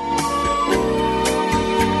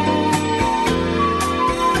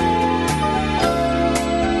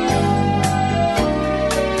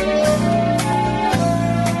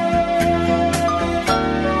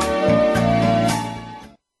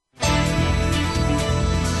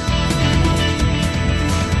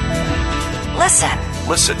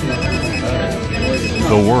 Listen.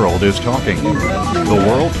 The world is talking. The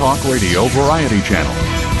World Talk Radio Variety Channel.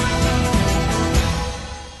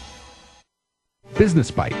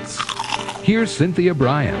 Business Bites. Here's Cynthia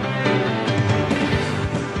Bryan.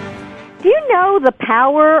 Do you know the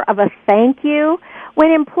power of a thank you?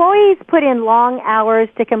 When employees put in long hours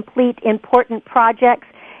to complete important projects,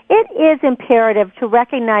 it is imperative to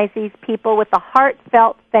recognize these people with a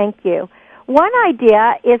heartfelt thank you. One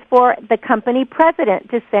idea is for the company president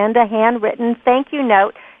to send a handwritten thank you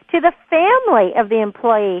note to the family of the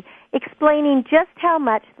employee, explaining just how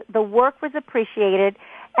much the work was appreciated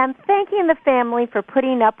and thanking the family for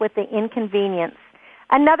putting up with the inconvenience.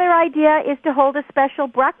 Another idea is to hold a special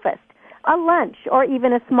breakfast, a lunch, or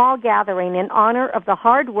even a small gathering in honor of the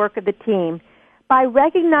hard work of the team. By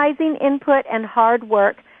recognizing input and hard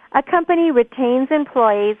work, a company retains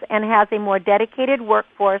employees and has a more dedicated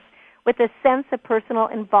workforce with a sense of personal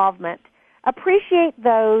involvement. Appreciate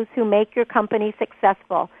those who make your company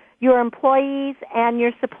successful, your employees and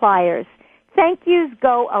your suppliers. Thank yous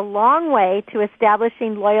go a long way to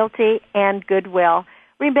establishing loyalty and goodwill.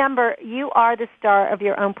 Remember, you are the star of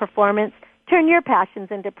your own performance. Turn your passions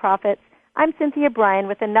into profits. I'm Cynthia Bryan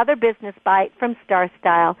with another Business Bite from Star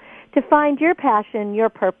Style. To find your passion, your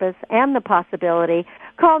purpose, and the possibility,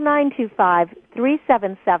 call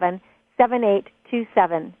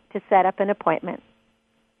 925-377-7827 to set up an appointment.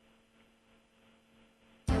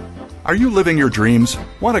 Are you living your dreams?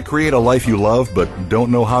 Want to create a life you love but don't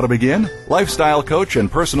know how to begin? Lifestyle coach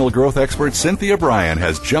and personal growth expert Cynthia Bryan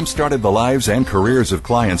has jump-started the lives and careers of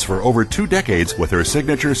clients for over 2 decades with her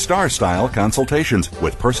signature Star Style consultations.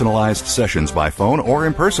 With personalized sessions by phone or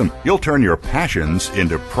in person, you'll turn your passions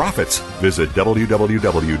into profits. Visit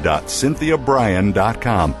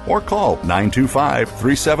www.cynthiabryan.com or call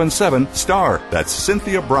 925-377-STAR. That's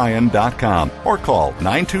cynthiabryan.com or call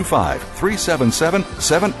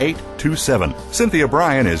 925-377-7827. Cynthia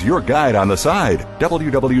Bryan is your guide on the side.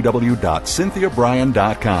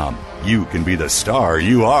 www.cynthiabryan.com. You can be the star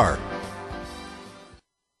you are.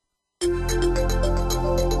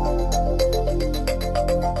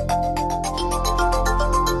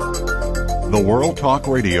 The World Talk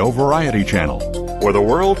Radio Variety Channel, where the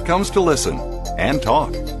world comes to listen and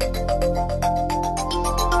talk.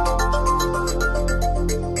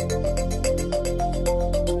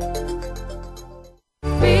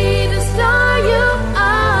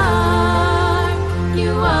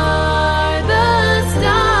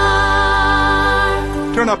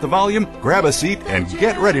 Turn up the volume, grab a seat, and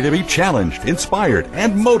get ready to be challenged, inspired,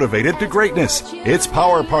 and motivated to greatness. It's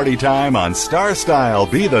Power Party time on Star Style,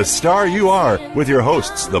 Be the Star You Are, with your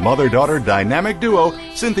hosts, the mother-daughter dynamic duo,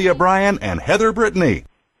 Cynthia Bryan and Heather Brittany.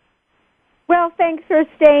 Well, thanks for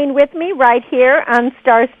staying with me right here on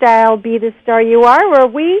Star Style Be the Star You Are, where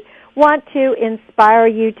we want to inspire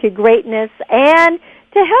you to greatness and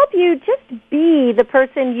to help you just be the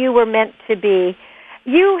person you were meant to be.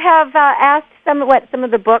 You have asked what some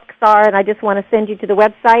of the books are, and I just want to send you to the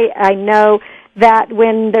website. I know that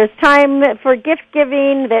when there's time for gift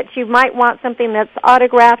giving, that you might want something that's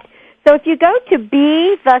autographed. So if you go to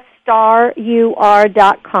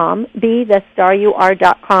BeTheStarYouAre.com,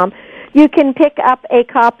 BeTheStarYouAre.com, you can pick up a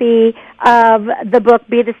copy of the book,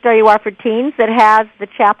 Be the Star You Are for Teens, that has the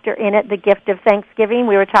chapter in it, The Gift of Thanksgiving,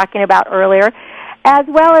 we were talking about earlier, as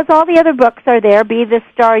well as all the other books are there. Be the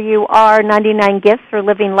Star You Are, 99 Gifts for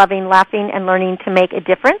Living, Loving, Laughing, and Learning to Make a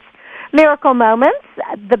Difference. Miracle Moments,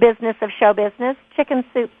 The Business of Show Business, Chicken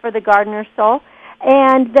Soup for the Gardener's Soul,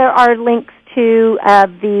 and there are links to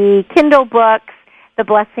the Kindle books, The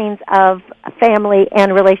Blessings of Family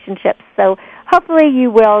and Relationships. So hopefully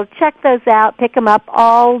you will check those out, pick them up.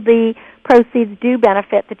 All the proceeds do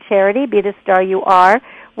benefit the charity, Be the Star You Are,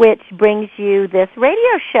 which brings you this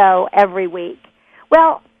radio show every week.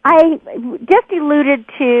 Well, I just alluded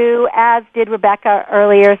to, as did Rebecca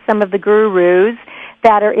earlier, some of the gurus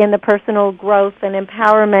that are in the personal growth and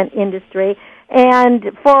empowerment industry.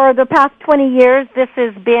 And for the past 20 years, this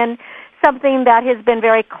has been something that has been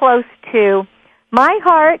very close to my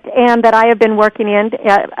heart and that I have been working in,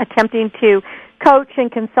 attempting to coach and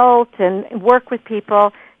consult and work with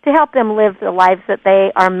people to help them live the lives that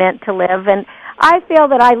they are meant to live. And I feel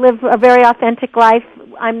that I live a very authentic life.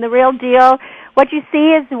 I'm the real deal. What you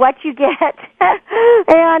see is what you get.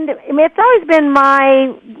 And it's always been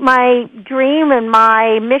my dream and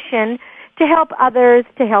my mission to help others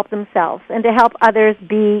to help themselves and to help others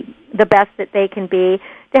be the best that they can be,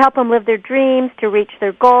 to help them live their dreams, to reach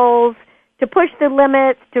their goals, to push the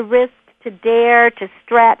limits, to risk, to dare, to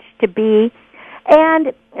stretch, to be.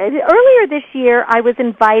 And earlier this year, I was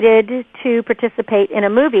invited to participate in a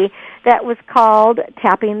movie that was called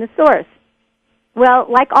Tapping the Source. Well,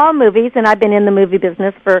 like all movies, and I've been in the movie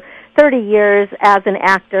business for 30 years as an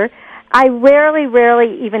actor, I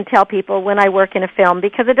rarely even tell people when I work in a film,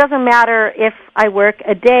 because it doesn't matter if I work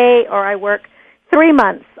a day or I work 3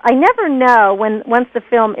 months. I never know once the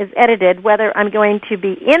film is edited whether I'm going to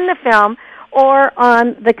be in the film or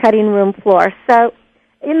on the cutting room floor. So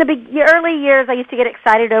in the early years, I used to get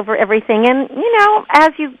excited over everything. And,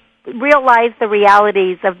 as you realize the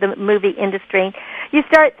realities of the movie industry, you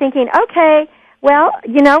start thinking, okay, well,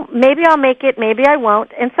 maybe I'll make it, maybe I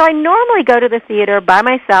won't. And so I normally go to the theater by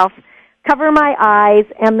myself, cover my eyes,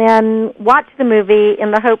 and then watch the movie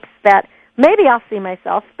in the hopes that maybe I'll see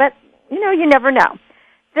myself. But, you never know.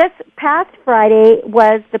 This past Friday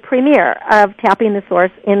was the premiere of Tapping the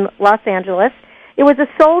Source in Los Angeles. It was a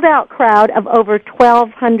sold-out crowd of over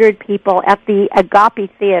 1,200 people at the Agape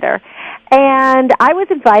Theater, and I was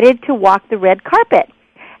invited to walk the red carpet.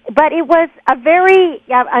 But it was a very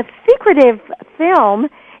secretive film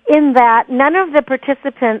in that none of the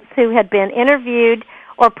participants who had been interviewed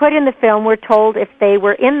or put in the film were told if they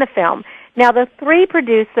were in the film. Now, the three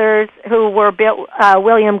producers who were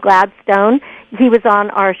William Gladstone, he was on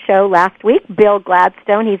our show last week, Bill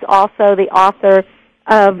Gladstone. He's also the author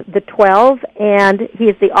of The 12, and he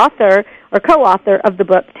is the author or co-author of the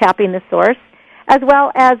book Tapping the Source, as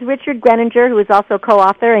well as Richard Greninger, who is also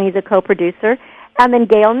co-author, and he's a co-producer, and then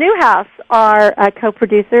Gail Newhouse, our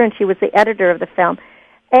co-producer, and she was the editor of the film.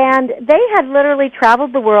 And they had literally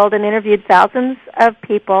traveled the world and interviewed thousands of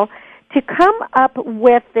people to come up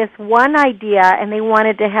with this one idea, and they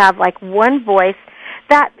wanted to have like one voice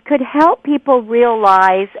that could help people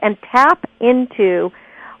realize and tap into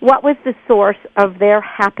what was the source of their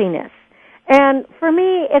happiness. And for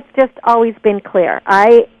me, it's just always been clear.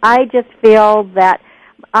 I just feel that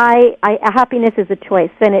happiness is a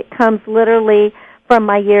choice, and it comes literally from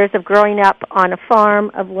my years of growing up on a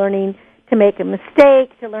farm, of learning to make a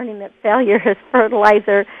mistake, to learning that failure is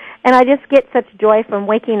fertilizer. And I just get such joy from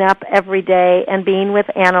waking up every day and being with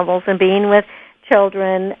animals and being with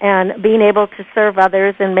children and being able to serve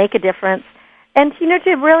others and make a difference. And,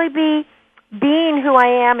 to really be being who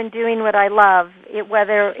I am and doing what I love,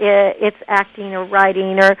 whether it's acting or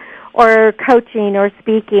writing or coaching or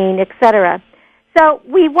speaking, etc. So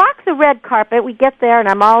we walk the red carpet. We get there, and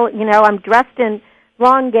I'm all, I'm dressed in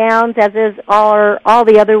long gowns, as is all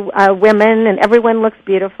the other women, and everyone looks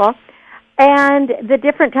beautiful. And the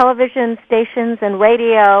different television stations and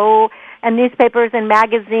radio and newspapers and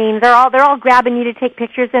magazines, they're all grabbing you to take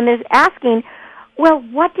pictures, and they're asking, well,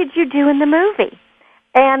 what did you do in the movie?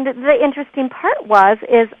 And the interesting part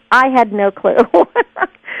is I had no clue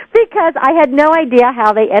because I had no idea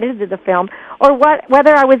how they edited the film or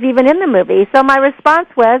whether I was even in the movie. So my response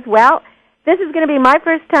was, well, this is going to be my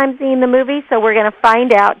first time seeing the movie, so we're going to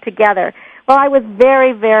find out together. Well, I was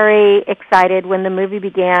very, very excited when the movie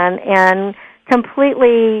began and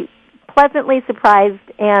completely pleasantly surprised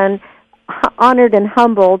and honored and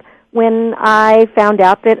humbled when I found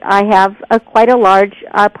out that I have quite a large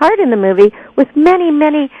part in the movie with many,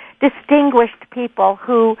 many distinguished people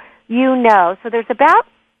who you know. So there's about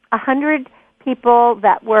 100 people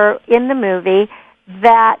that were in the movie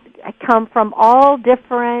that come from all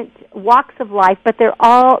different walks of life, but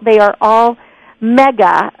they are all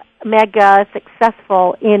mega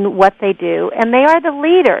successful in what they do, and they are the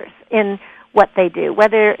leaders in what they do,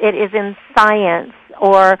 whether it is in science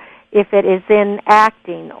or if it is in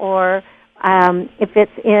acting or if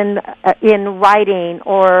it's in writing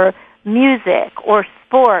or music or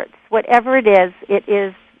sports, whatever it is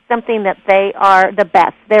something that they are the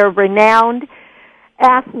best. They're renowned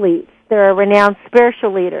athletes. They're renowned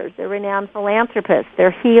spiritual leaders. They're renowned philanthropists.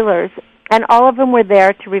 They're healers. And all of them were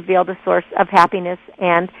there to reveal the source of happiness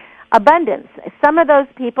and abundance. Some of those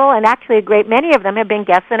people, and actually a great many of them, have been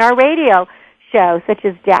guests in our radio show, such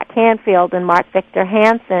as Jack Canfield and Mark Victor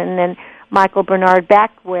Hansen and Michael Bernard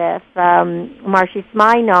Beckwith, Marcy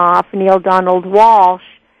Smirnoff, Neil Donald Walsh,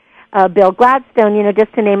 Bill Gladstone,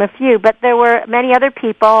 just to name a few. But there were many other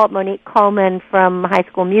people, Monique Coleman from High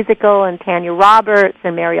School Musical and Tanya Roberts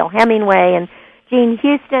and Mariel Hemingway and Jean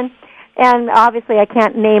Houston. And obviously I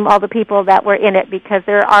can't name all the people that were in it because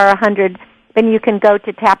there are 100. Then you can go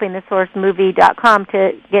to tappingthesourcemovie.com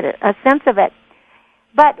to get a sense of it.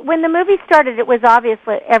 But when the movie started, it was obvious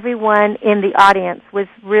that everyone in the audience was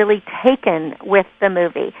really taken with the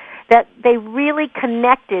movie, that they really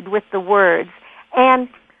connected with the words. And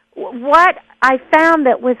what I found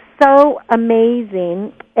that was so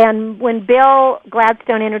amazing, and when Bill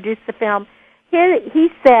Gladstone introduced the film, he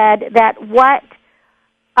said that what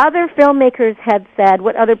other filmmakers had said,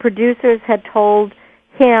 what other producers had told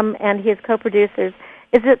him and his co-producers,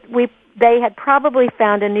 is that they had probably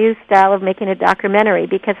found a new style of making a documentary,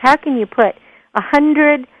 because how can you put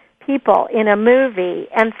 100 people in a movie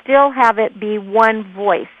and still have it be one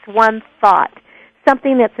voice, one thought,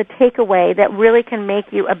 something that's a takeaway that really can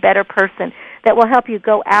make you a better person, that will help you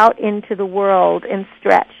go out into the world and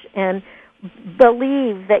stretch and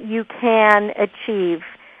believe that you can achieve,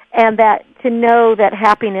 and that to know that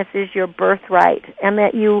happiness is your birthright and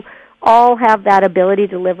that you all have that ability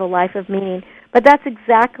to live a life of meaning. But that's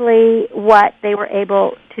exactly what they were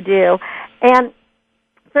able to do. And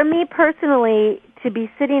for me personally, to be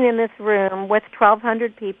sitting in this room with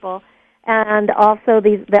 1,200 people, and also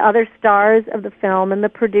the other stars of the film and the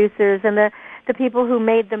producers and the people who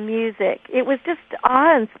made the music, it was just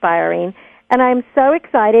awe-inspiring. And I'm so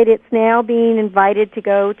excited. It's now being invited to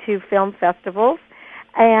go to film festivals,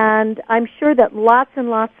 and I'm sure that lots and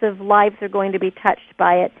lots of lives are going to be touched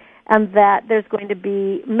by it, and that there's going to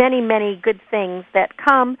be many, many good things that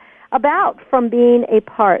come about from being a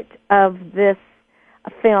part of this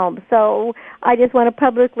film. So I just want to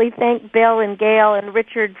publicly thank Bill and Gail and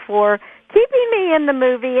Richard for keeping me in the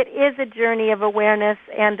movie. It is a journey of awareness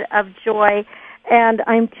and of joy, and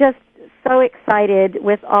I'm just so excited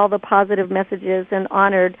with all the positive messages and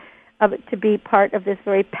honored to be part of this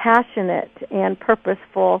very passionate and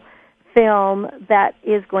purposeful film that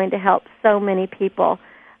is going to help so many people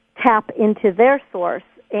tap into their source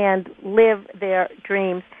and live their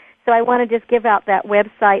dreams. So I want to just give out that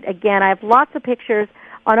website again. I have lots of pictures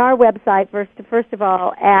on our website, first of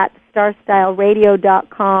all, at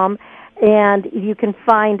starstyleradio.com, and you can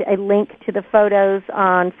find a link to the photos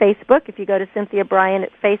on Facebook. If you go to Cynthia Bryan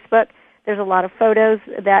at Facebook, there's a lot of photos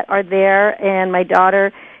that are there, and my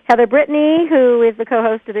daughter, Heather Brittany, who is the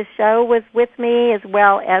co-host of this show, was with me, as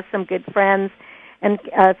well as some good friends and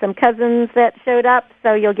some cousins that showed up,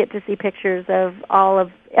 so you'll get to see pictures of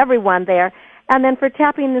everyone there. And then for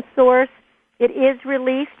Tapping the Source, it is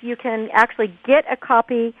released. You can actually get a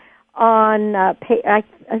copy on, I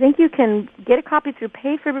think you can get a copy through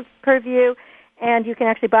pay-per-view, and you can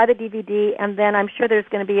actually buy the DVD, and then I'm sure there's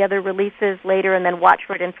going to be other releases later, and then watch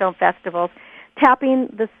for it in film festivals.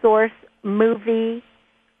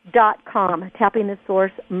 TappingTheSourceMovie.com,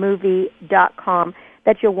 TappingTheSourceMovie.com,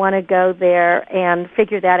 that you'll want to go there and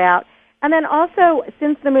figure that out. And then also,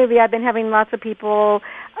 since the movie, I've been having lots of people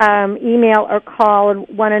email or call and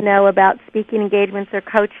want to know about speaking engagements or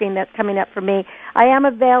coaching that's coming up for me. I am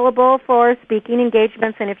available for speaking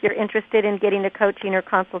engagements, and if you're interested in getting a coaching or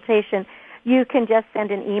consultation, you can just send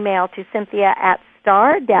an email to Cynthia at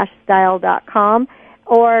star-style.com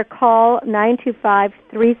or call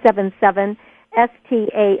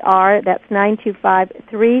 925-377-STAR. That's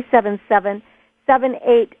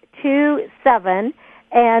 925-377-7827.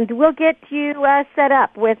 And we'll get you set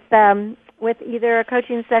up with with either a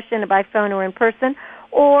coaching session by phone or in person,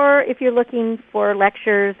 or if you're looking for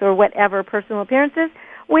lectures or whatever, personal appearances,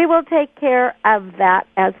 we will take care of that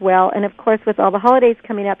as well. And, of course, with all the holidays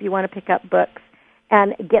coming up, you want to pick up books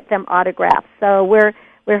and get them autographed. So we're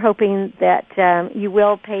hoping that you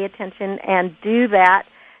will pay attention and do that.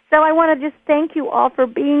 So I want to just thank you all for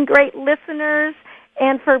being great listeners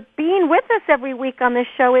and for being with us every week on this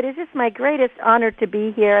show. It is just my greatest honor to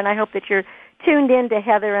be here, and I hope that you're tuned in to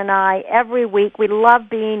Heather and I every week. We love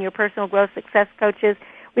being your personal growth success coaches.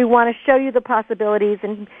 We want to show you the possibilities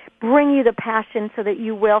and bring you the passion so that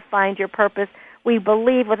you will find your purpose. We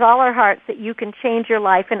believe with all our hearts that you can change your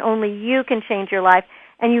life, and only you can change your life,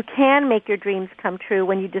 and you can make your dreams come true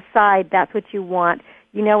when you decide that's what you want.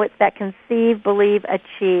 You know, it's that conceive, believe,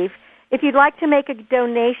 achieve. If you'd like to make a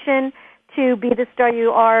donation to Be the Star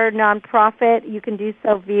You Are nonprofit, you can do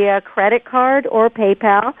so via credit card or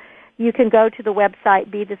PayPal. You can go to the website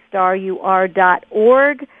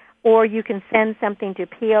BeTheStarYouAre.org, or you can send something to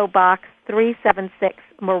P.O. Box 376,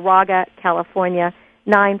 Moraga, California,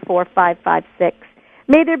 94556.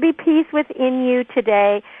 May there be peace within you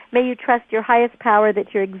today. May you trust your highest power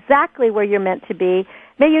that you're exactly where you're meant to be.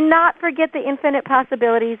 May you not forget the infinite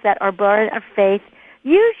possibilities that are born of faith.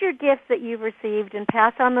 Use your gifts that you've received and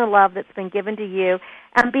pass on the love that's been given to you,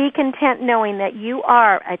 and be content knowing that you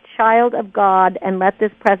are a child of God, and let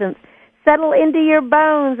this presence settle into your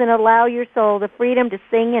bones and allow your soul the freedom to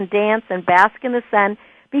sing and dance and bask in the sun,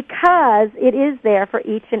 because it is there for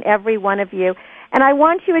each and every one of you. And I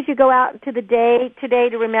want you, as you go out into the day today,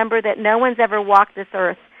 to remember that no one's ever walked this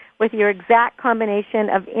earth with your exact combination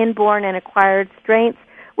of inborn and acquired strengths,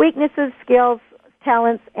 weaknesses, skills,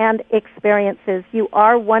 talents, and experiences. You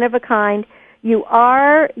are one of a kind. You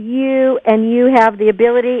are you, and you have the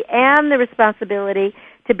ability and the responsibility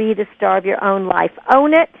to be the star of your own life.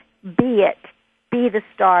 Own it. Be it. Be the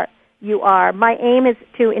star you are. My aim is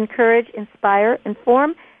to encourage, inspire,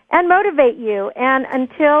 inform, and motivate you. And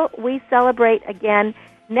until we celebrate again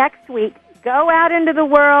next week, go out into the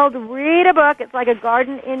world, read a book. It's like a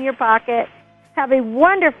garden in your pocket. Have a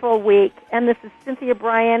wonderful week. And this is Cynthia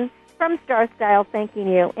Bryan from Star Style thanking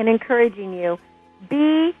you and encouraging you.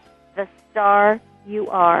 Be the star you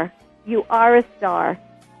are. You are a star.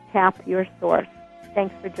 Tap your source.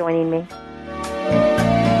 Thanks for joining me.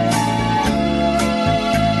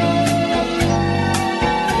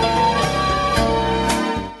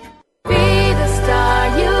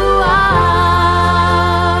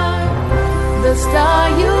 The star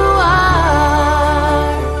you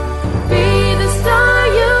are. Be the star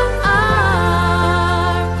you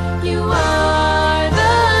are. You are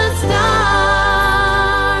the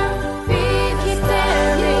star. Be the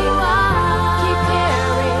star you are. Keep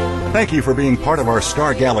caring. Thank you for being part of our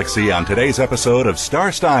star galaxy on today's episode of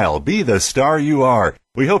Star Style, Be the Star You Are.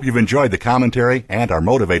 We hope you've enjoyed the commentary and are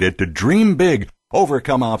motivated to dream big,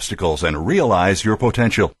 overcome obstacles, and realize your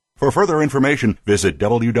potential. For further information, visit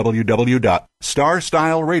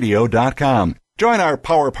www.starstyleradio.com. Join our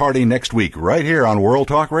power party next week right here on World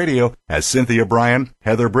Talk Radio as Cynthia Bryan,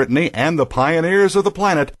 Heather Brittany, and the pioneers of the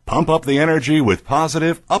planet pump up the energy with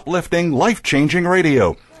positive, uplifting, life-changing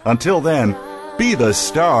radio. Until then, be the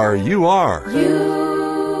star you are. You